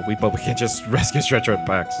Manaphy though, but we can't just rescue Stretcher it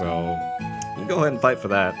back, so you can go ahead and fight for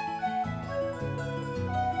that.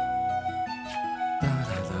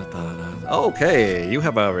 Okay, you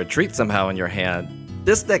have a retreat somehow in your hand.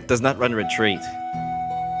 This deck does not run retreat.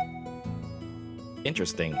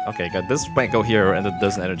 Interesting. Okay, good. This might go here and it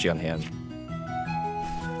does an energy on hand.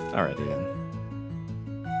 Alrighty then.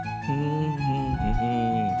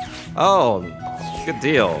 Oh, good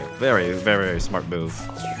deal. Very, very smart move.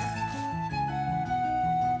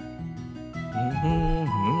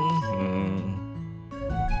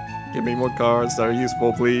 Give me more cards that are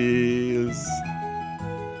useful, please.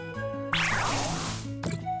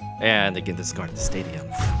 And they can discard the stadium.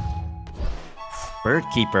 Bird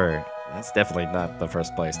Keeper. That's definitely not the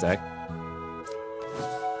first place deck.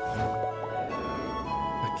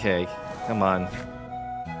 Okay, come on.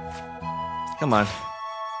 Come on.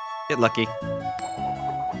 Get lucky.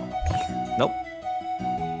 Nope.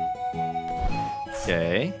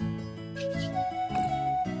 Okay.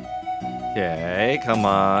 Okay, come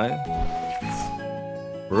on.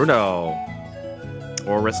 Bruno.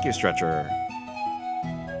 Or Rescue Stretcher.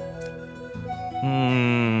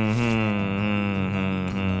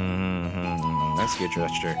 Rescue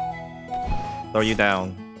Stretcher. Throw you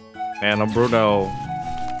down. And a Bruno.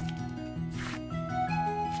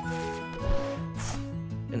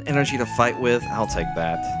 An energy to fight with? I'll take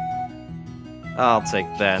that. I'll take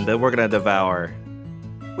that. And then we're gonna devour.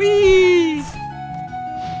 Whee!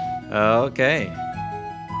 Okay.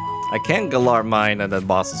 I can Galar mine and then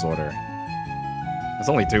boss's order. There's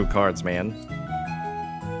only 2 cards, man.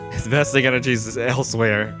 Investing energies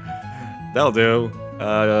elsewhere. That'll do.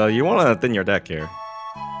 You want to thin your deck here.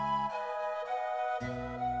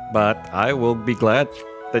 But I will be glad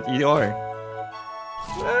that you are.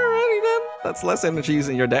 Alrighty then. That's less energies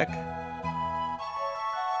in your deck.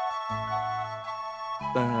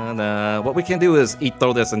 What we can do is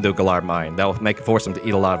throw this and do Galar Mine. That will force him to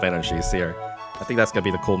eat a lot of energies here. I think that's gonna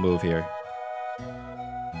be the cool move here.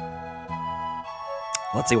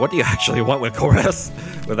 Let's see, what do you actually want with Chorus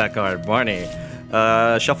with that card? Barney.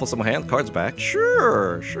 Shuffle some hand cards back.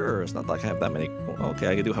 Sure. It's not like I have that many. Okay,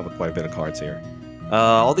 I do have quite a bit of cards here.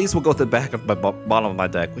 All these will go to the back of my bottom of my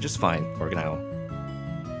deck, which is fine for now.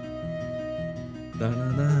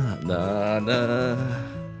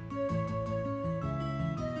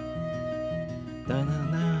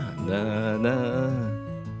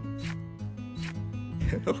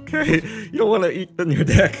 Okay, you don't want to eat in your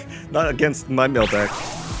deck. Not against my mill deck.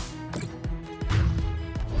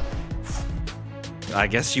 I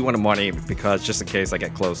guess you want to money because just in case I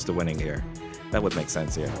get close to winning here. That would make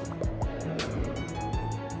sense here.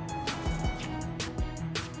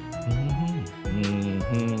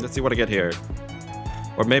 Let's see what I get here.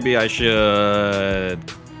 Or maybe I should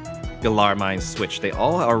Galar Mine switch. They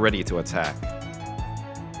all are ready to attack.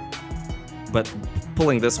 But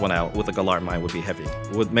pulling this one out with a Galar Mine would be heavy.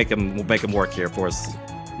 It would make him work here for us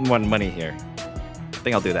 1 money here. I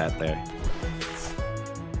think I'll do that there.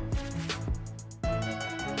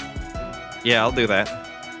 Yeah, I'll do that.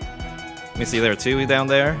 Let me see, there are 2 down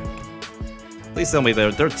there. Please tell me there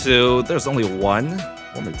are 2. There's only 1.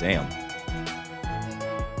 Oh my damn.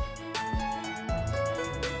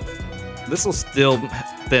 This will still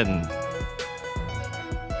thin.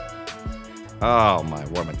 Oh my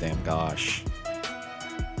warm damn gosh.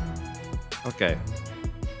 Okay.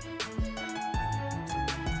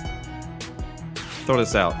 Throw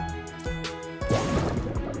this out.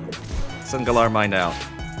 Send Galar Mine out.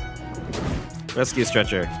 Rescue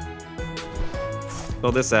Stretcher.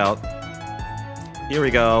 Throw this out. Here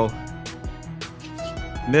we go.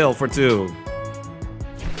 Mill for 2.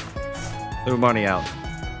 Throw money out.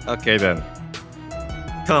 Okay then.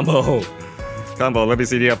 Combo. Let me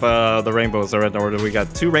see the rainbows are in order. We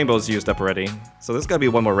got 2 rainbows used up already. So there's gotta be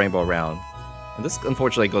 1 more rainbow around. And this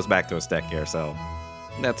unfortunately goes back to a deck here, so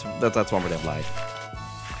that's 1 more damn life.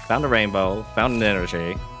 Found a rainbow, found an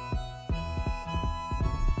energy.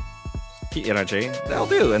 Key energy. That'll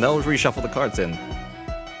do, and that'll reshuffle the cards in.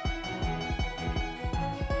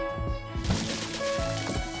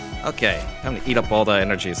 Okay, time to eat up all the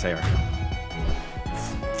energies here.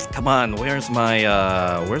 Come on, where's my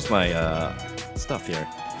stuff here?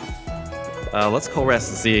 Let's co-rest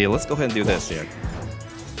and see. Let's go ahead and do this here.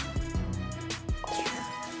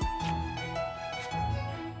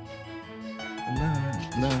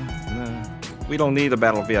 No. We don't need a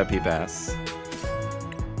battle VIP pass.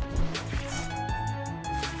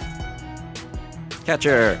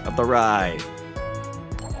 Catcher of the Rye.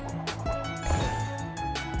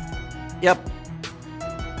 Yep.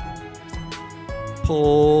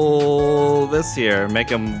 Pull this here, make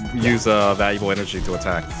him use valuable energy to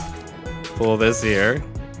attack. Pull this here,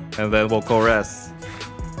 and then we'll co-rest.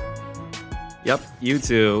 Yep, you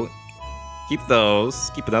 2. Keep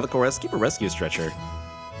those. Keep another co-rest. Keep a Rescue Stretcher.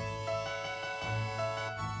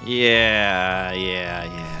 Yeah.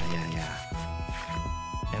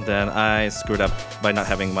 And then I screwed up by not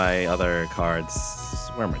having my other cards.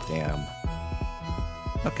 Where am I? Damn.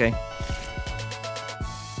 Okay.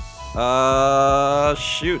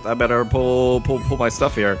 Shoot! I better pull my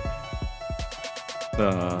stuff here.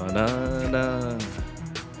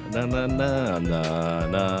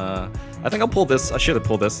 I think I'll pull this. I should have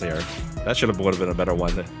pulled this here. That would have been a better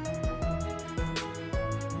one.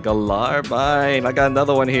 Galar mine. I got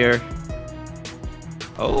another one here.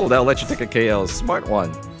 Oh, that'll let you take a KO. Smart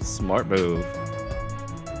one. Smart move.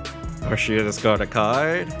 Or should I discard a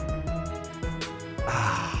card?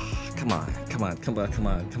 Come on.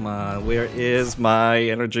 Where is my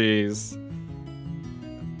energies?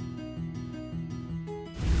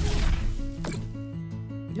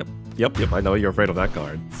 Yep. I know you're afraid of that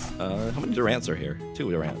card. How many Durants are here? 2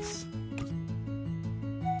 Durants.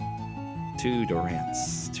 2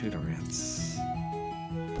 Durants.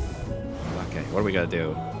 Okay, what do we gotta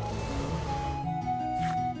do?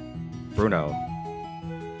 Bruno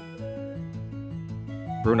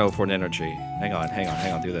for an energy. Hang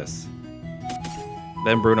on, do this.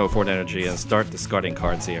 Then Bruno for an energy and start discarding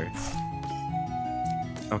cards here.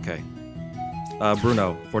 Okay.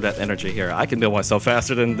 Bruno for that energy here. I can build myself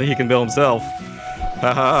faster than he can build himself.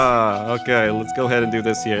 Haha. Okay, let's go ahead and do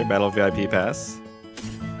this here. Battle VIP pass.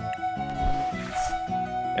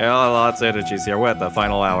 Yeah, lots of energies here. We're at the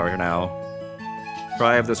final hour now.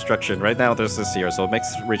 Cry of Destruction. Right now there's this here, so it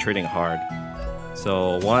makes retreating hard.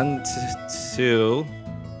 So 1, 2.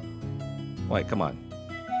 Wait, come on.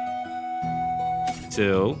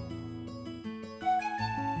 2.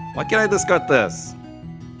 Why can't I discard this?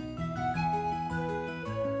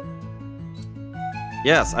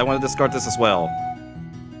 Yes, I want to discard this as well.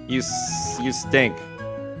 You stink.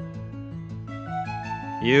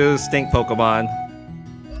 You stink, Pokemon.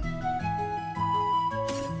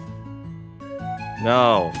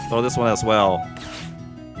 No, throw this one as well.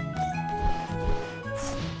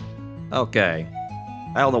 Okay.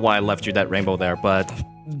 I don't know why I left you that rainbow there, but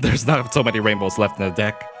there's not so many rainbows left in the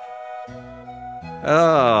deck.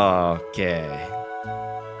 Okay.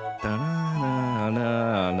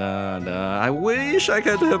 I wish I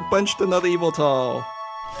could have punched another Evoltal.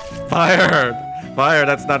 Fired! Fire,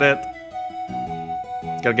 that's not it.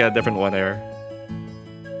 Gotta get a different one there.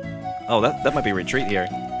 Oh, that might be retreat here.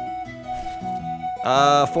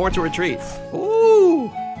 4 to retreat.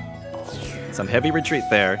 Ooh! Some heavy retreat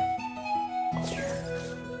there.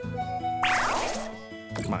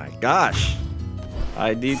 My gosh.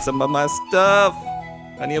 I need some of my stuff.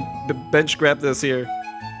 I need to bench grab this here.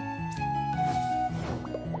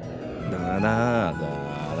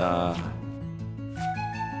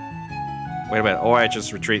 Wait a minute, or I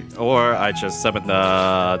just retreat, or I just summon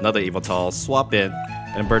another Evoltal, swap in,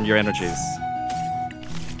 and burn your energies.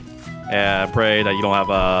 And pray that you don't have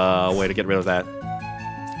a way to get rid of that.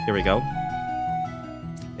 Here we go.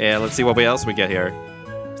 And let's see what else we get here.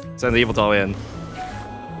 Send the Evoltal in.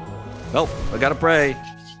 Nope, I gotta pray.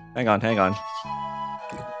 Hang on.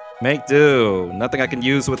 Make do. Nothing I can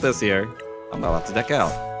use with this here. I'm not allowed to deck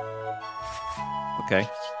out. Okay.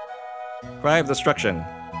 Cry of Destruction.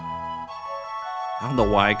 I don't know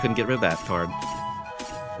why I couldn't get rid of that card.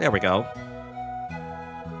 There we go.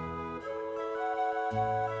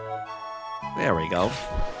 There we go.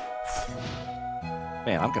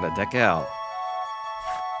 Man, I'm gonna deck out.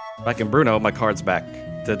 If I can Bruno, my card's back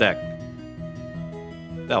to the deck.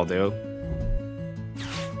 That'll do.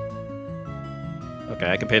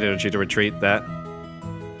 Okay, I can pay the energy to retreat that.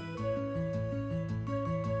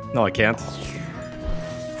 No, I can't.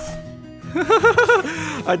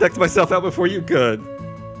 I decked myself out before you could.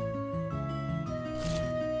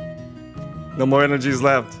 No more energies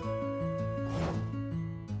left.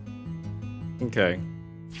 Okay.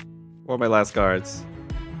 What are my last cards?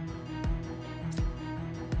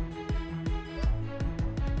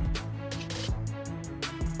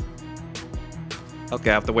 Okay,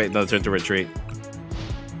 I have to wait another turn to retreat.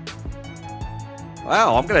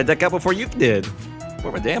 Wow, I'm gonna deck out before you did.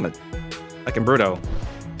 What am I, damn it? I can Bruno.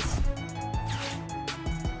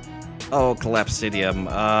 Oh, Collapsidium.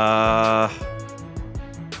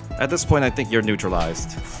 At this point, I think you're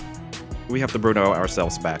neutralized. We have to Bruno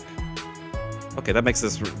ourselves back. Okay, that makes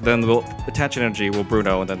this... Then we'll attach energy, we'll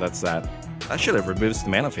Bruno, and then that's that. I should have removed the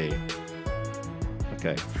mana fee.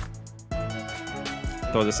 Okay.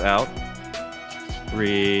 Throw this out.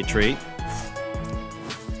 Retreat.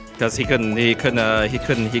 Because he didn't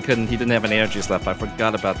have any energies left. I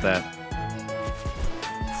forgot about that.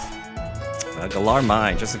 Galar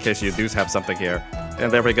Mine, just in case you do have something here.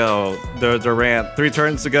 And there we go. The Durant. 3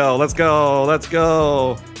 turns to go. Let's go. Let's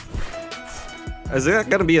go. Is that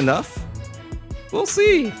gonna be enough? We'll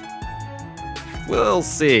see. We'll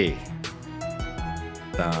see.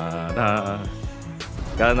 Da-da.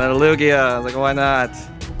 Got another Lugia. I was like, why not?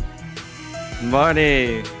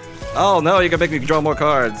 Money. Oh no, you can make me draw more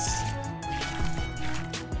cards.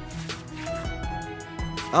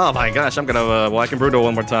 Oh my gosh, I'm gonna Whack and Brutal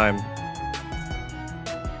one more time.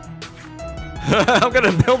 I'm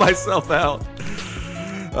gonna build myself out.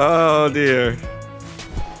 Oh dear.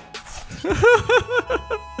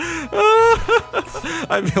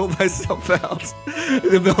 I built myself out.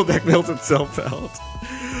 The build deck built itself out.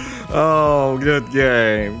 Oh, good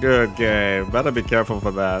game. Good game. Better be careful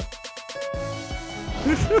for that.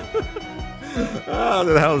 How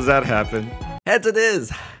the hell does that happen? Heads it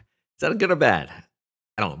is. Is that good or bad?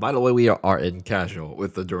 I don't know. By the way, we are in casual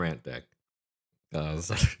with the Durant deck.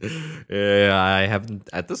 Yeah, I haven't.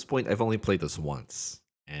 At this point, I've only played this once,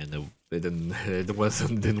 and it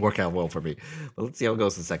didn't work out well for me. But let's see how it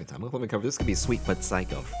goes the second time. Let me cover this. Could be Sweet But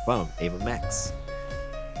Psycho from Vmax.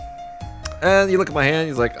 And you look at my hand.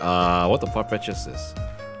 He's like, what the fuck is this?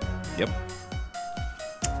 Yep.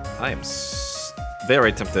 I am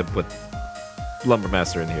very tempted to put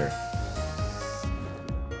Lumbermaster in here.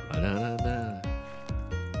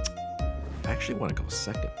 I actually want to go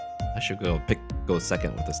second. I should go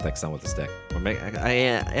second with this deck, sound with this deck. Or make,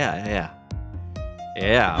 yeah.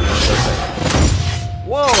 I want to go second.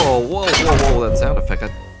 Whoa, that sound effect.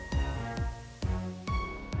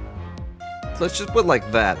 So let's just put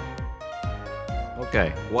like that.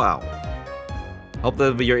 Okay, wow. Hope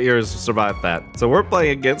that your ears survive that. So we're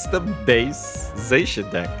playing against the base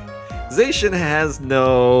Zacian deck. Zacian has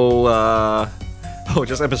no, oh,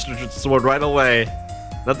 just Epic Sword right away.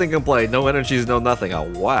 Nothing can play, no energies, no nothing. Oh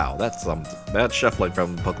wow, that's some bad shuffling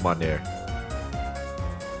from Pokemon here.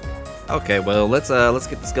 Okay, well let's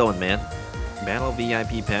get this going, man. Battle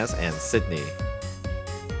VIP Pass and Sydney.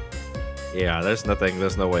 Yeah, there's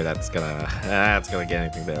no way that's gonna get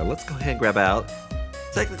anything there. Let's go ahead and grab out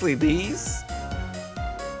technically these.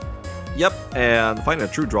 Yep, and find a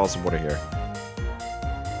true draw supporter here.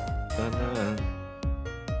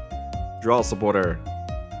 Draw supporter.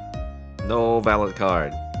 No valid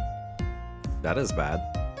card. That is bad.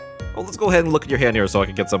 Oh, let's go ahead and look at your hand here so I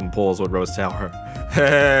can get some pulls with Rose Tower.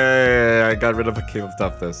 Hey, I got rid of a King of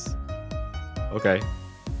Toughness. Okay.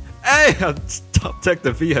 Hey, top tech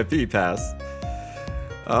the VIP pass.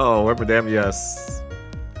 Oh, we're damn yes.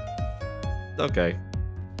 Okay.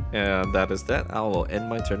 And that is that. I will end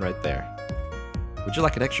my turn right there. Would you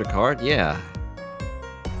like an extra card? Yeah.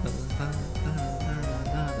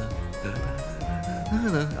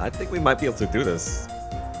 I think we might be able to do this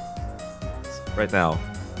right now.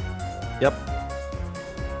 Yep.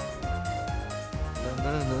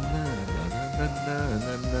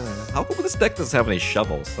 How come this deck doesn't have any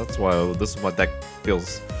shovels? That's why this is my deck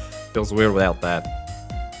feels weird without that.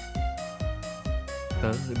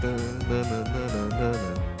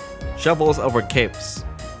 Shovels over capes.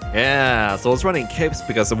 Yeah, so it's running capes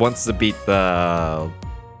because it wants to beat the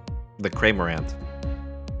Cramorant.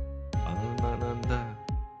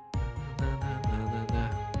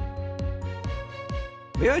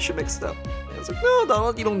 Maybe I should mix it up. It's like,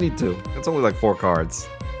 no, you don't need to. It's only like 4 cards.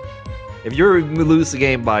 If you lose the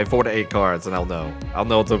game by 4 to 8 cards, then I'll know. I'll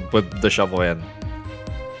know to put the shovel in.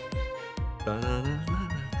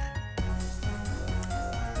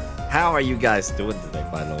 How are you guys doing today,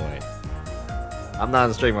 by the way? I'm not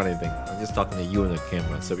on stream or anything. I'm just talking to you in the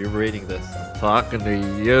camera. So if you're reading this, I'm talking to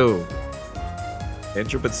you.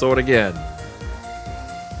 Intrepid Sword again.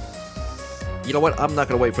 You know what? I'm not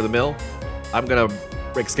gonna wait for the mill. I'm gonna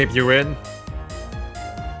escape you in.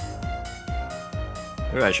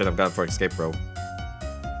 Maybe I should have gone for escape rope.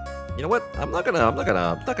 You know what? I'm not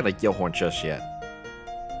gonna yell horn just yet.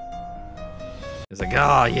 It's like,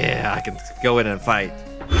 oh yeah, I can go in and fight.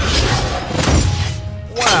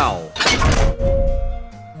 Wow.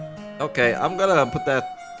 Okay, I'm gonna put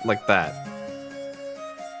that like that.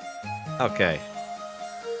 Okay.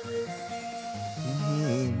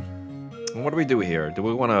 What do we do here? Do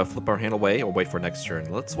we want to flip our hand away or wait for next turn?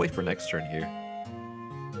 Let's wait for next turn here.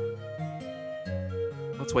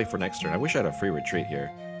 Let's wait for next turn. I wish I had a free retreat here.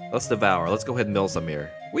 Let's devour. Let's go ahead and mill some here.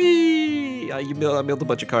 Whee! I milled a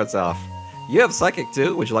bunch of cards off. You have Psychic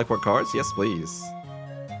too? Would you like more cards? Yes, please.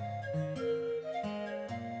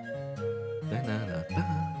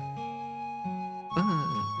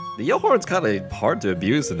 The Yellhorn's kind of hard to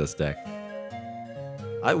abuse in this deck.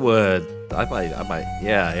 I might,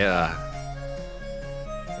 yeah.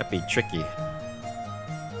 That'd be tricky.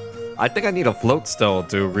 I think I need a float still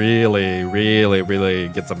to really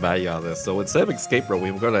get some value out of this. So instead of escape rope,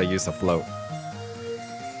 we're gonna use a float.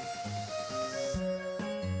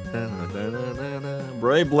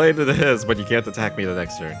 Ray Blade it is, but you can't attack me the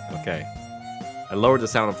next turn. Okay. I lowered the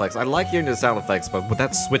sound effects. I like hearing the sound effects, but with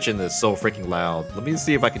that switching is so freaking loud. Let me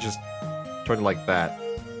see if I can just turn it like that.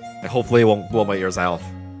 And hopefully it won't blow my ears out.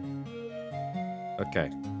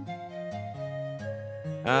 Okay.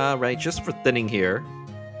 Alright, just for thinning here.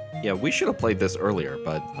 Yeah, we should have played this earlier,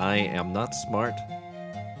 but I am not smart.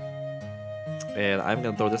 And I'm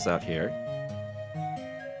gonna throw this out here.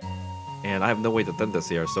 And I have no way to thin this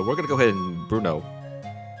here, so we're gonna go ahead and Bruno.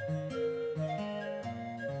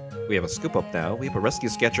 We have a scoop up now. We have a rescue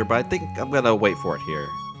sketcher, but I think I'm gonna wait for it here.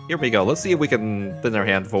 Here we go. Let's see if we can thin our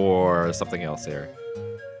hand for something else here.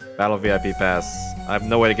 Battle VIP pass. I have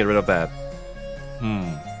no way to get rid of that.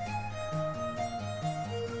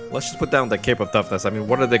 Let's just put down the Cape of Toughness. I mean,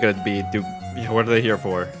 what are they gonna be? What are they here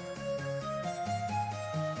for?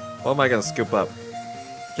 What am I gonna scoop up?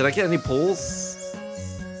 Can I get any pulls?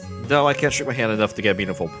 No, I can't shoot my hand enough to get a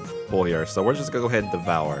meaningful pull here, so we're just gonna go ahead and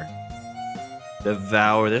Devour.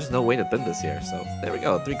 Devour, there's no way to thin this here, so there we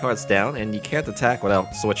go, 3 cards down, and you can't attack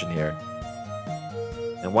without switching here.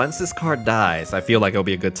 And once this card dies, I feel like it'll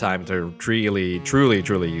be a good time to truly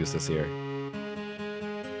use this here.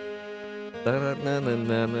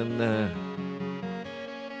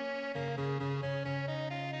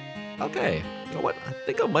 Okay, you know what, I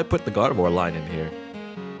think I might put the Gardevoir line in here.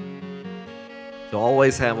 To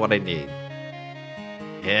always have what I need.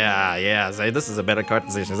 Yeah, Zay, this is a better card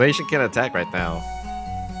position. Zacian can't attack right now.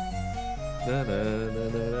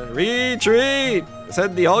 Retreat!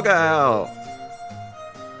 Send the Olga out!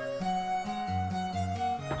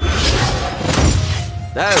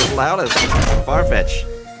 That is loud as Farfetch.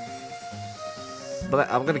 But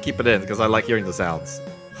I'm gonna keep it in because I like hearing the sounds.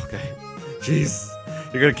 Okay. Jeez.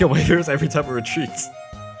 You're gonna kill my ears every time it retreats.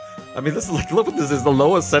 I mean, this is like, look at this is the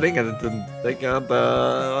lowest setting, and they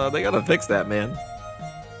gotta fix that, man.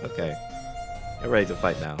 Okay, get ready to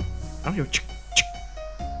fight now. I don't hear.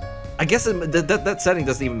 I guess that setting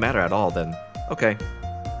doesn't even matter at all then. Okay.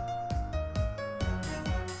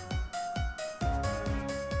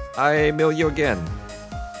 I mill you again.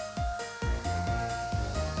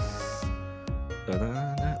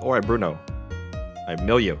 Alright, Bruno. I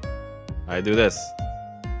mill you. I do this.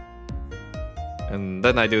 And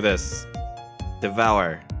then I do this.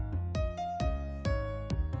 Devour.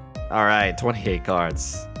 Alright, 28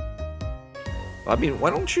 cards. I mean, why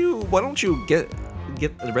don't you get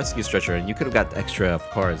the rescue stretcher, and you could have got extra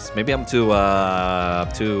cards. Maybe I'm too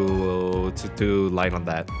light on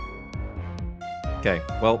that. Okay,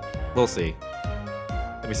 well, we'll see.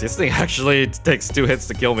 Let me see. This thing actually takes 2 hits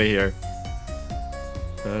to kill me here.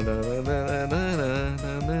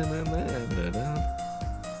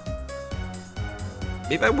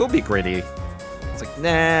 Maybe I will be greedy. It's like,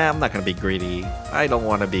 nah, I'm not gonna be greedy. I don't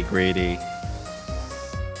want to be greedy.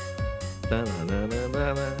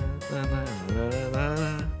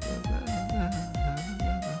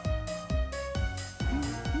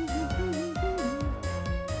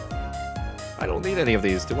 I don't need any of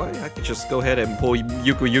these, do I? I could just go ahead and pull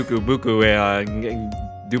Yuku Buku and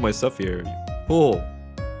do my stuff here. Pull.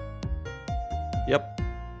 Yep.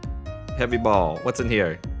 Heavy ball. What's in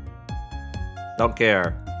here? Don't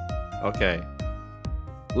care. Okay.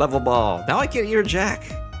 Level ball. Now I can hear Jack.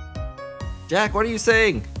 Jack, what are you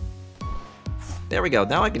saying? There we go.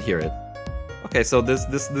 Now I can hear it. Okay, so this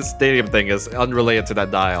stadium thing is unrelated to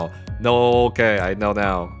that dial. No, okay, I know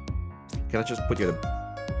now. Can I just put you in?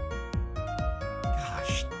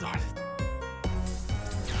 Gosh darn it.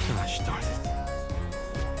 Gosh darn it.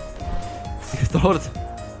 You throw it.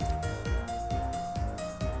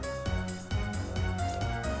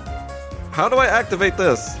 How do I activate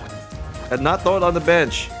this and not throw it on the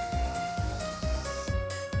bench?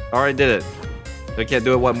 Alright, did it. I can't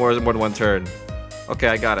do it more than one turn. Okay,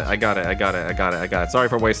 I got it. Sorry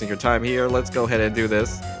for wasting your time here. Let's go ahead and do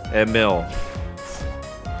this. And mill.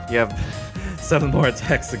 You have 7 more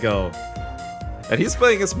attacks to go. And he's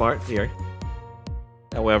playing it smart here.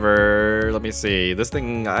 However, let me see. This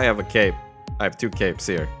thing, I have a cape. I have 2 capes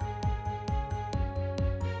here.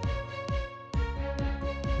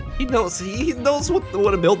 He knows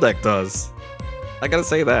what a mill deck does. I gotta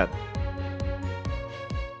say that.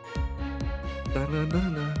 I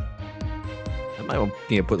might want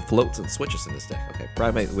to put floats and switches in this deck. Okay,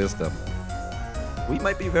 Primate Wisdom. We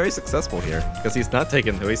might be very successful here because he's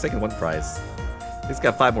taking 1 prize. He's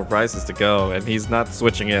got 5 more prizes to go, and he's not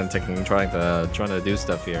switching in, trying to do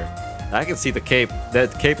stuff here. I can see the cape.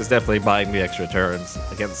 That cape is definitely buying me extra turns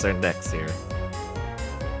against certain decks here,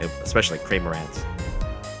 especially Cramorant.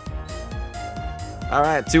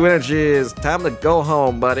 Alright, 2 energies. Time to go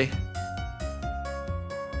home, buddy.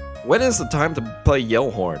 When is the time to play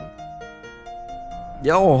Yellhorn?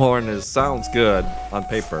 Yellow Horn sounds good on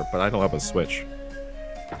paper, but I don't have a switch.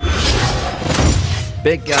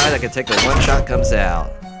 Big guy that can take a one-shot comes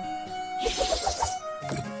out.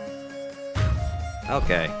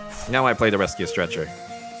 Okay, now I play the rescue stretcher.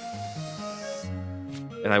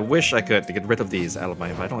 And I wish I could to get rid of these out of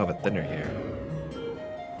my... but I don't have a thinner here.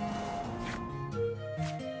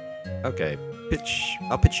 Okay, pitch.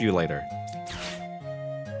 I'll pitch you later.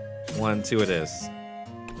 1, 2 it is.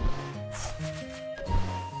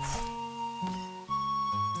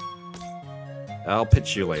 I'll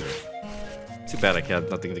pitch you later. Too bad I have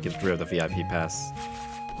nothing to get rid of the VIP pass.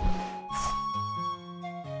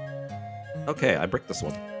 Okay, I bricked this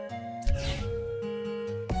one.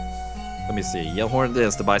 Let me see. Yell Horn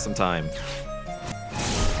this to buy some time.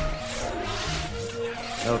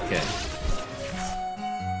 Okay.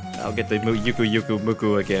 I'll get the Yuku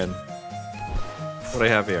Muku again. What do I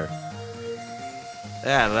have here?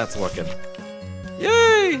 Yeah, that's working.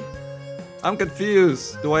 Yay! I'm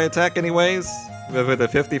confused. Do I attack anyways? With a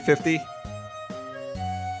 50-50?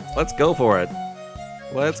 Let's go for it.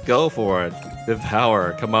 Let's go for it.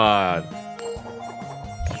 Devour, come on.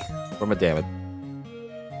 From a damn it.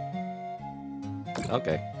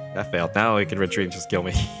 Okay, that failed. Now he can retreat and just kill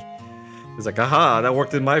me. He's like, aha, that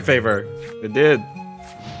worked in my favor. It did.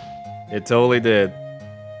 It totally did.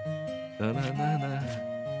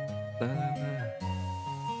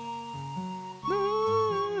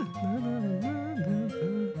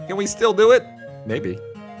 Can we still do it? Maybe.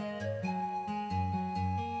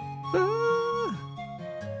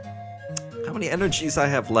 How many energies I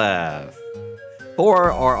have left?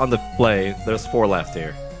 4 are on the play. There's 4 left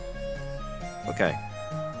here. Okay.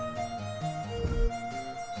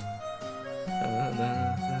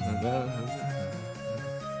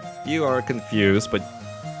 You are confused, but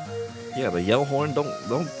yeah, the Yell Horn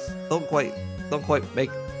don't quite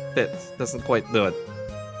make fit. Doesn't quite do it.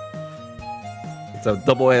 It's a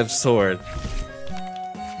double-edged sword,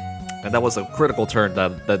 and that was a critical turn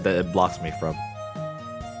that it blocks me from.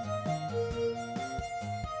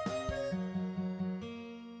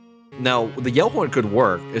 Now, the Yell Horn could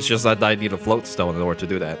work, it's just that I need a float stone in order to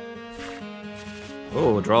do that.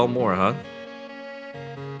 Oh, draw more, huh?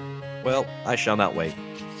 Well, I shall not wait.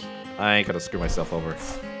 I ain't gonna screw myself over.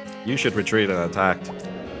 You should retreat and attack.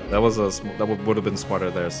 That would have been smarter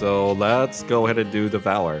there, so let's go ahead and do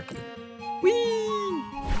Devour. Whee!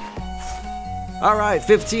 Alright,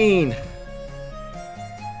 15!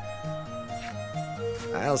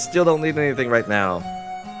 I still don't need anything right now.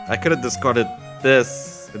 I could have discarded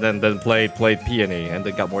this, and then played Peony, and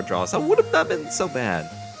then got more draws. That would have not been so bad.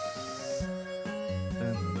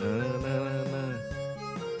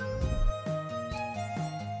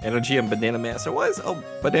 Energy and Banana Master. What is... oh,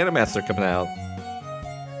 Banana Master coming out.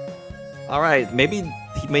 Alright, maybe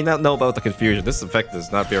he may not know about the confusion. This effect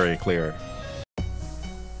is not very clear.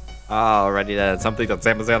 Alrighty then, something that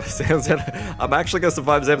Zamazan... I'm actually gonna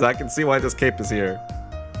survive Zamazan. I can see why this cape is here.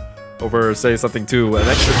 Over, say something too, an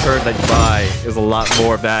extra turn that you buy is a lot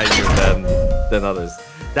more value than others.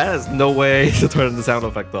 That has no way to turn the sound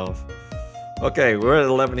effect off. Okay, we're at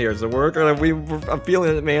 11 here, so I'm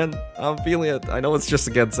feeling it, man. I'm feeling it. I know it's just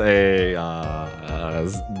against the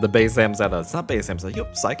base Zamzetta. It's not base Zamzetta. You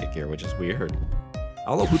have Psychic here, which is weird. I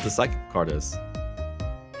don't know who the Psychic card is.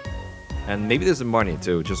 And maybe there's a Marnie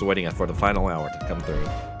too, just waiting for the final hour to come through.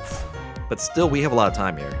 But still, we have a lot of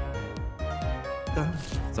time here.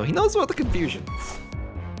 So he knows about the confusion.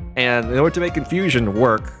 And in order to make confusion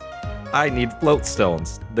work, I need float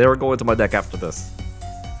stones. They're going to my deck after this.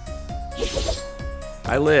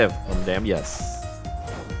 I live. Wormdam, yes.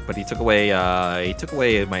 But he took away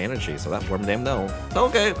my energy, so that Wormdam, no.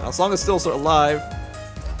 Okay, as long as it's still alive.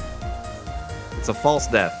 It's a false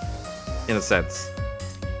death, in a sense.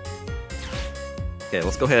 Okay,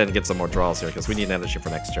 let's go ahead and get some more draws here, because we need energy for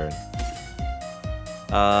next turn.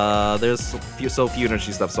 There's so few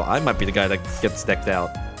energy stuff, so I might be the guy that gets decked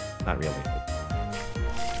out. Not really.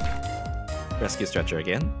 Rescue Stretcher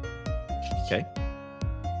again. Okay.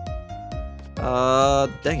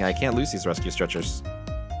 Dang, I can't lose these Rescue Stretchers.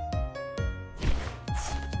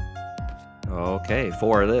 Okay,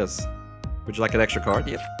 4 it is. Would you like an extra card?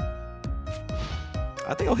 Yep.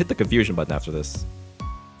 I think I'll hit the confusion button after this.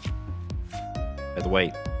 And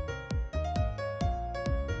wait.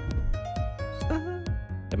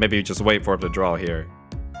 And maybe just wait for him to draw here.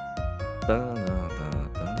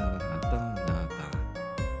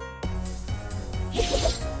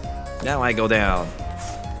 Now I go down.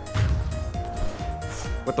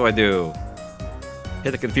 What do I do?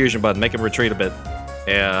 Hit the confusion button, make him retreat a bit,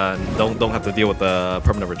 and don't have to deal with the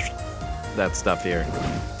permanent that stuff here.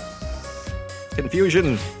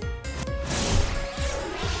 Confusion.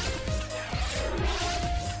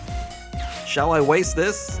 Shall I waste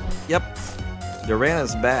this? Yep. Durant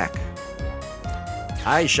is back.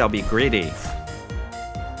 I shall be greedy.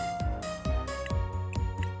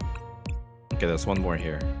 Okay, there's one more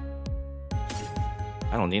here.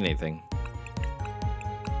 I don't need anything.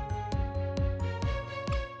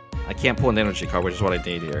 I can't pull an energy card, which is what I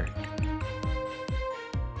need here.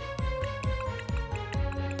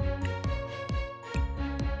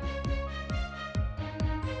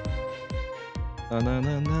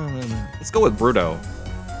 Let's go with Bruno.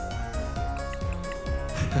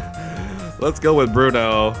 Let's go with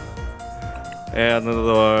Bruno.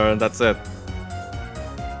 And that's it.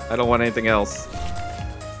 I don't want anything else.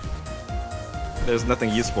 There's nothing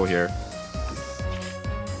useful here.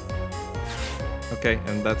 Okay,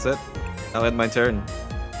 and that's it. I'll end my turn.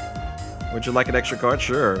 Would you like an extra card?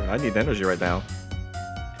 Sure. I need energy right now.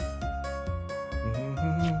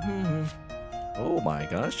 Oh my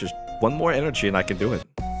gosh, just one more energy and I can do it.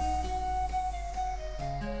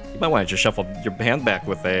 You might want to just shuffle your hand back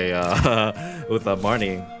with a with a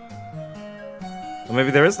Marnie. Or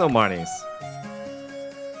maybe there is no Marnies.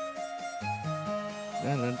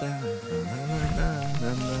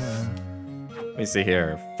 Let me see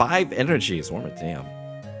here. 5 energies. Warm it, damn.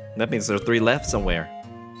 That means there's 3 left somewhere.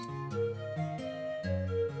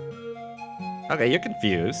 Okay, you're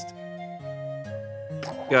confused.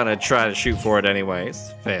 Gonna try to shoot for it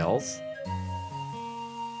anyways. Fails.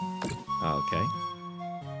 Okay.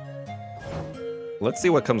 Let's see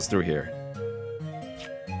what comes through here.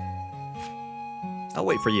 I'll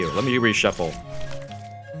wait for you. Let me reshuffle.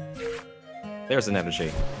 There's an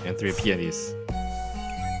energy. And 3 peonies.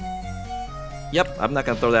 Yep, I'm not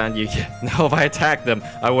gonna throw that on you yet. No, if I attacked them,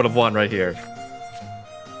 I would have won right here.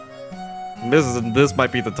 This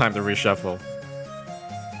might be the time to reshuffle.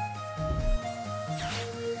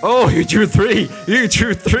 Oh, you drew 3! You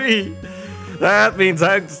drew 3! That means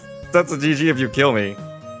that's a GG if you kill me.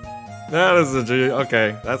 That is a GG.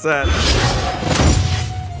 Okay, that's that.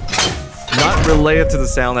 Not related to the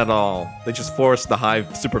sound at all. They just forced the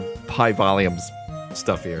super high volumes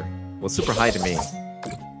stuff here. Well, super high to me.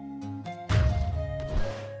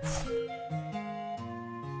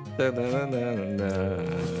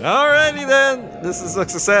 Alrighty then. This is a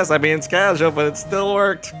success. I mean, it's casual, but it still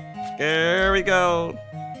worked. There we go.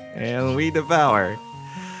 And we devour.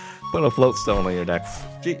 Put a float stone on your deck.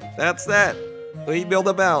 Gee, that's that. We build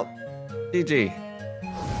them out. GG.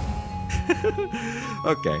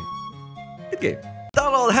 Okay. Good game.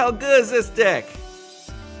 Donald, how good is this deck?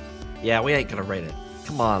 Yeah, we ain't gonna rate it.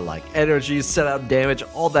 Come on, like energy, setup, damage,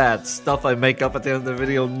 all that stuff I make up at the end of the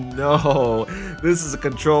video. No, this is a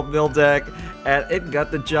controlled mill deck, and it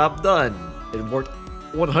got the job done. It worked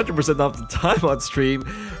 100% of the time on stream,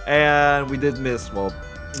 and we did miss, well,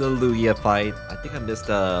 the Lugia fight. I think I missed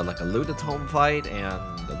like a Lunatome fight and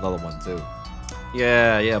another one too.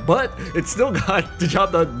 Yeah, but it still got the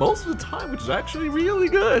job done most of the time, which is actually really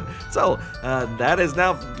good. So that is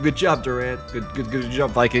now good job, Durant. Good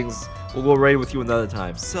job, Vikings. We'll raid with you another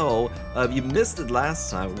time. So you missed it last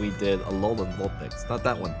time. We did Alolan Vulpix, not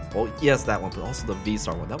that one. Oh yes, that one, but also the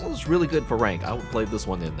V-Star one. That one was really good for rank. I would play this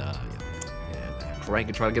one in rank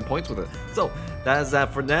and try to get points with it. So that is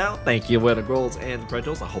that for now. Thank you, Integrals and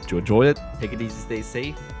Pretos. I hope you enjoyed it. Take it easy, stay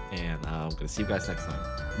safe, and I'm gonna see you guys next time.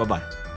 Bye bye.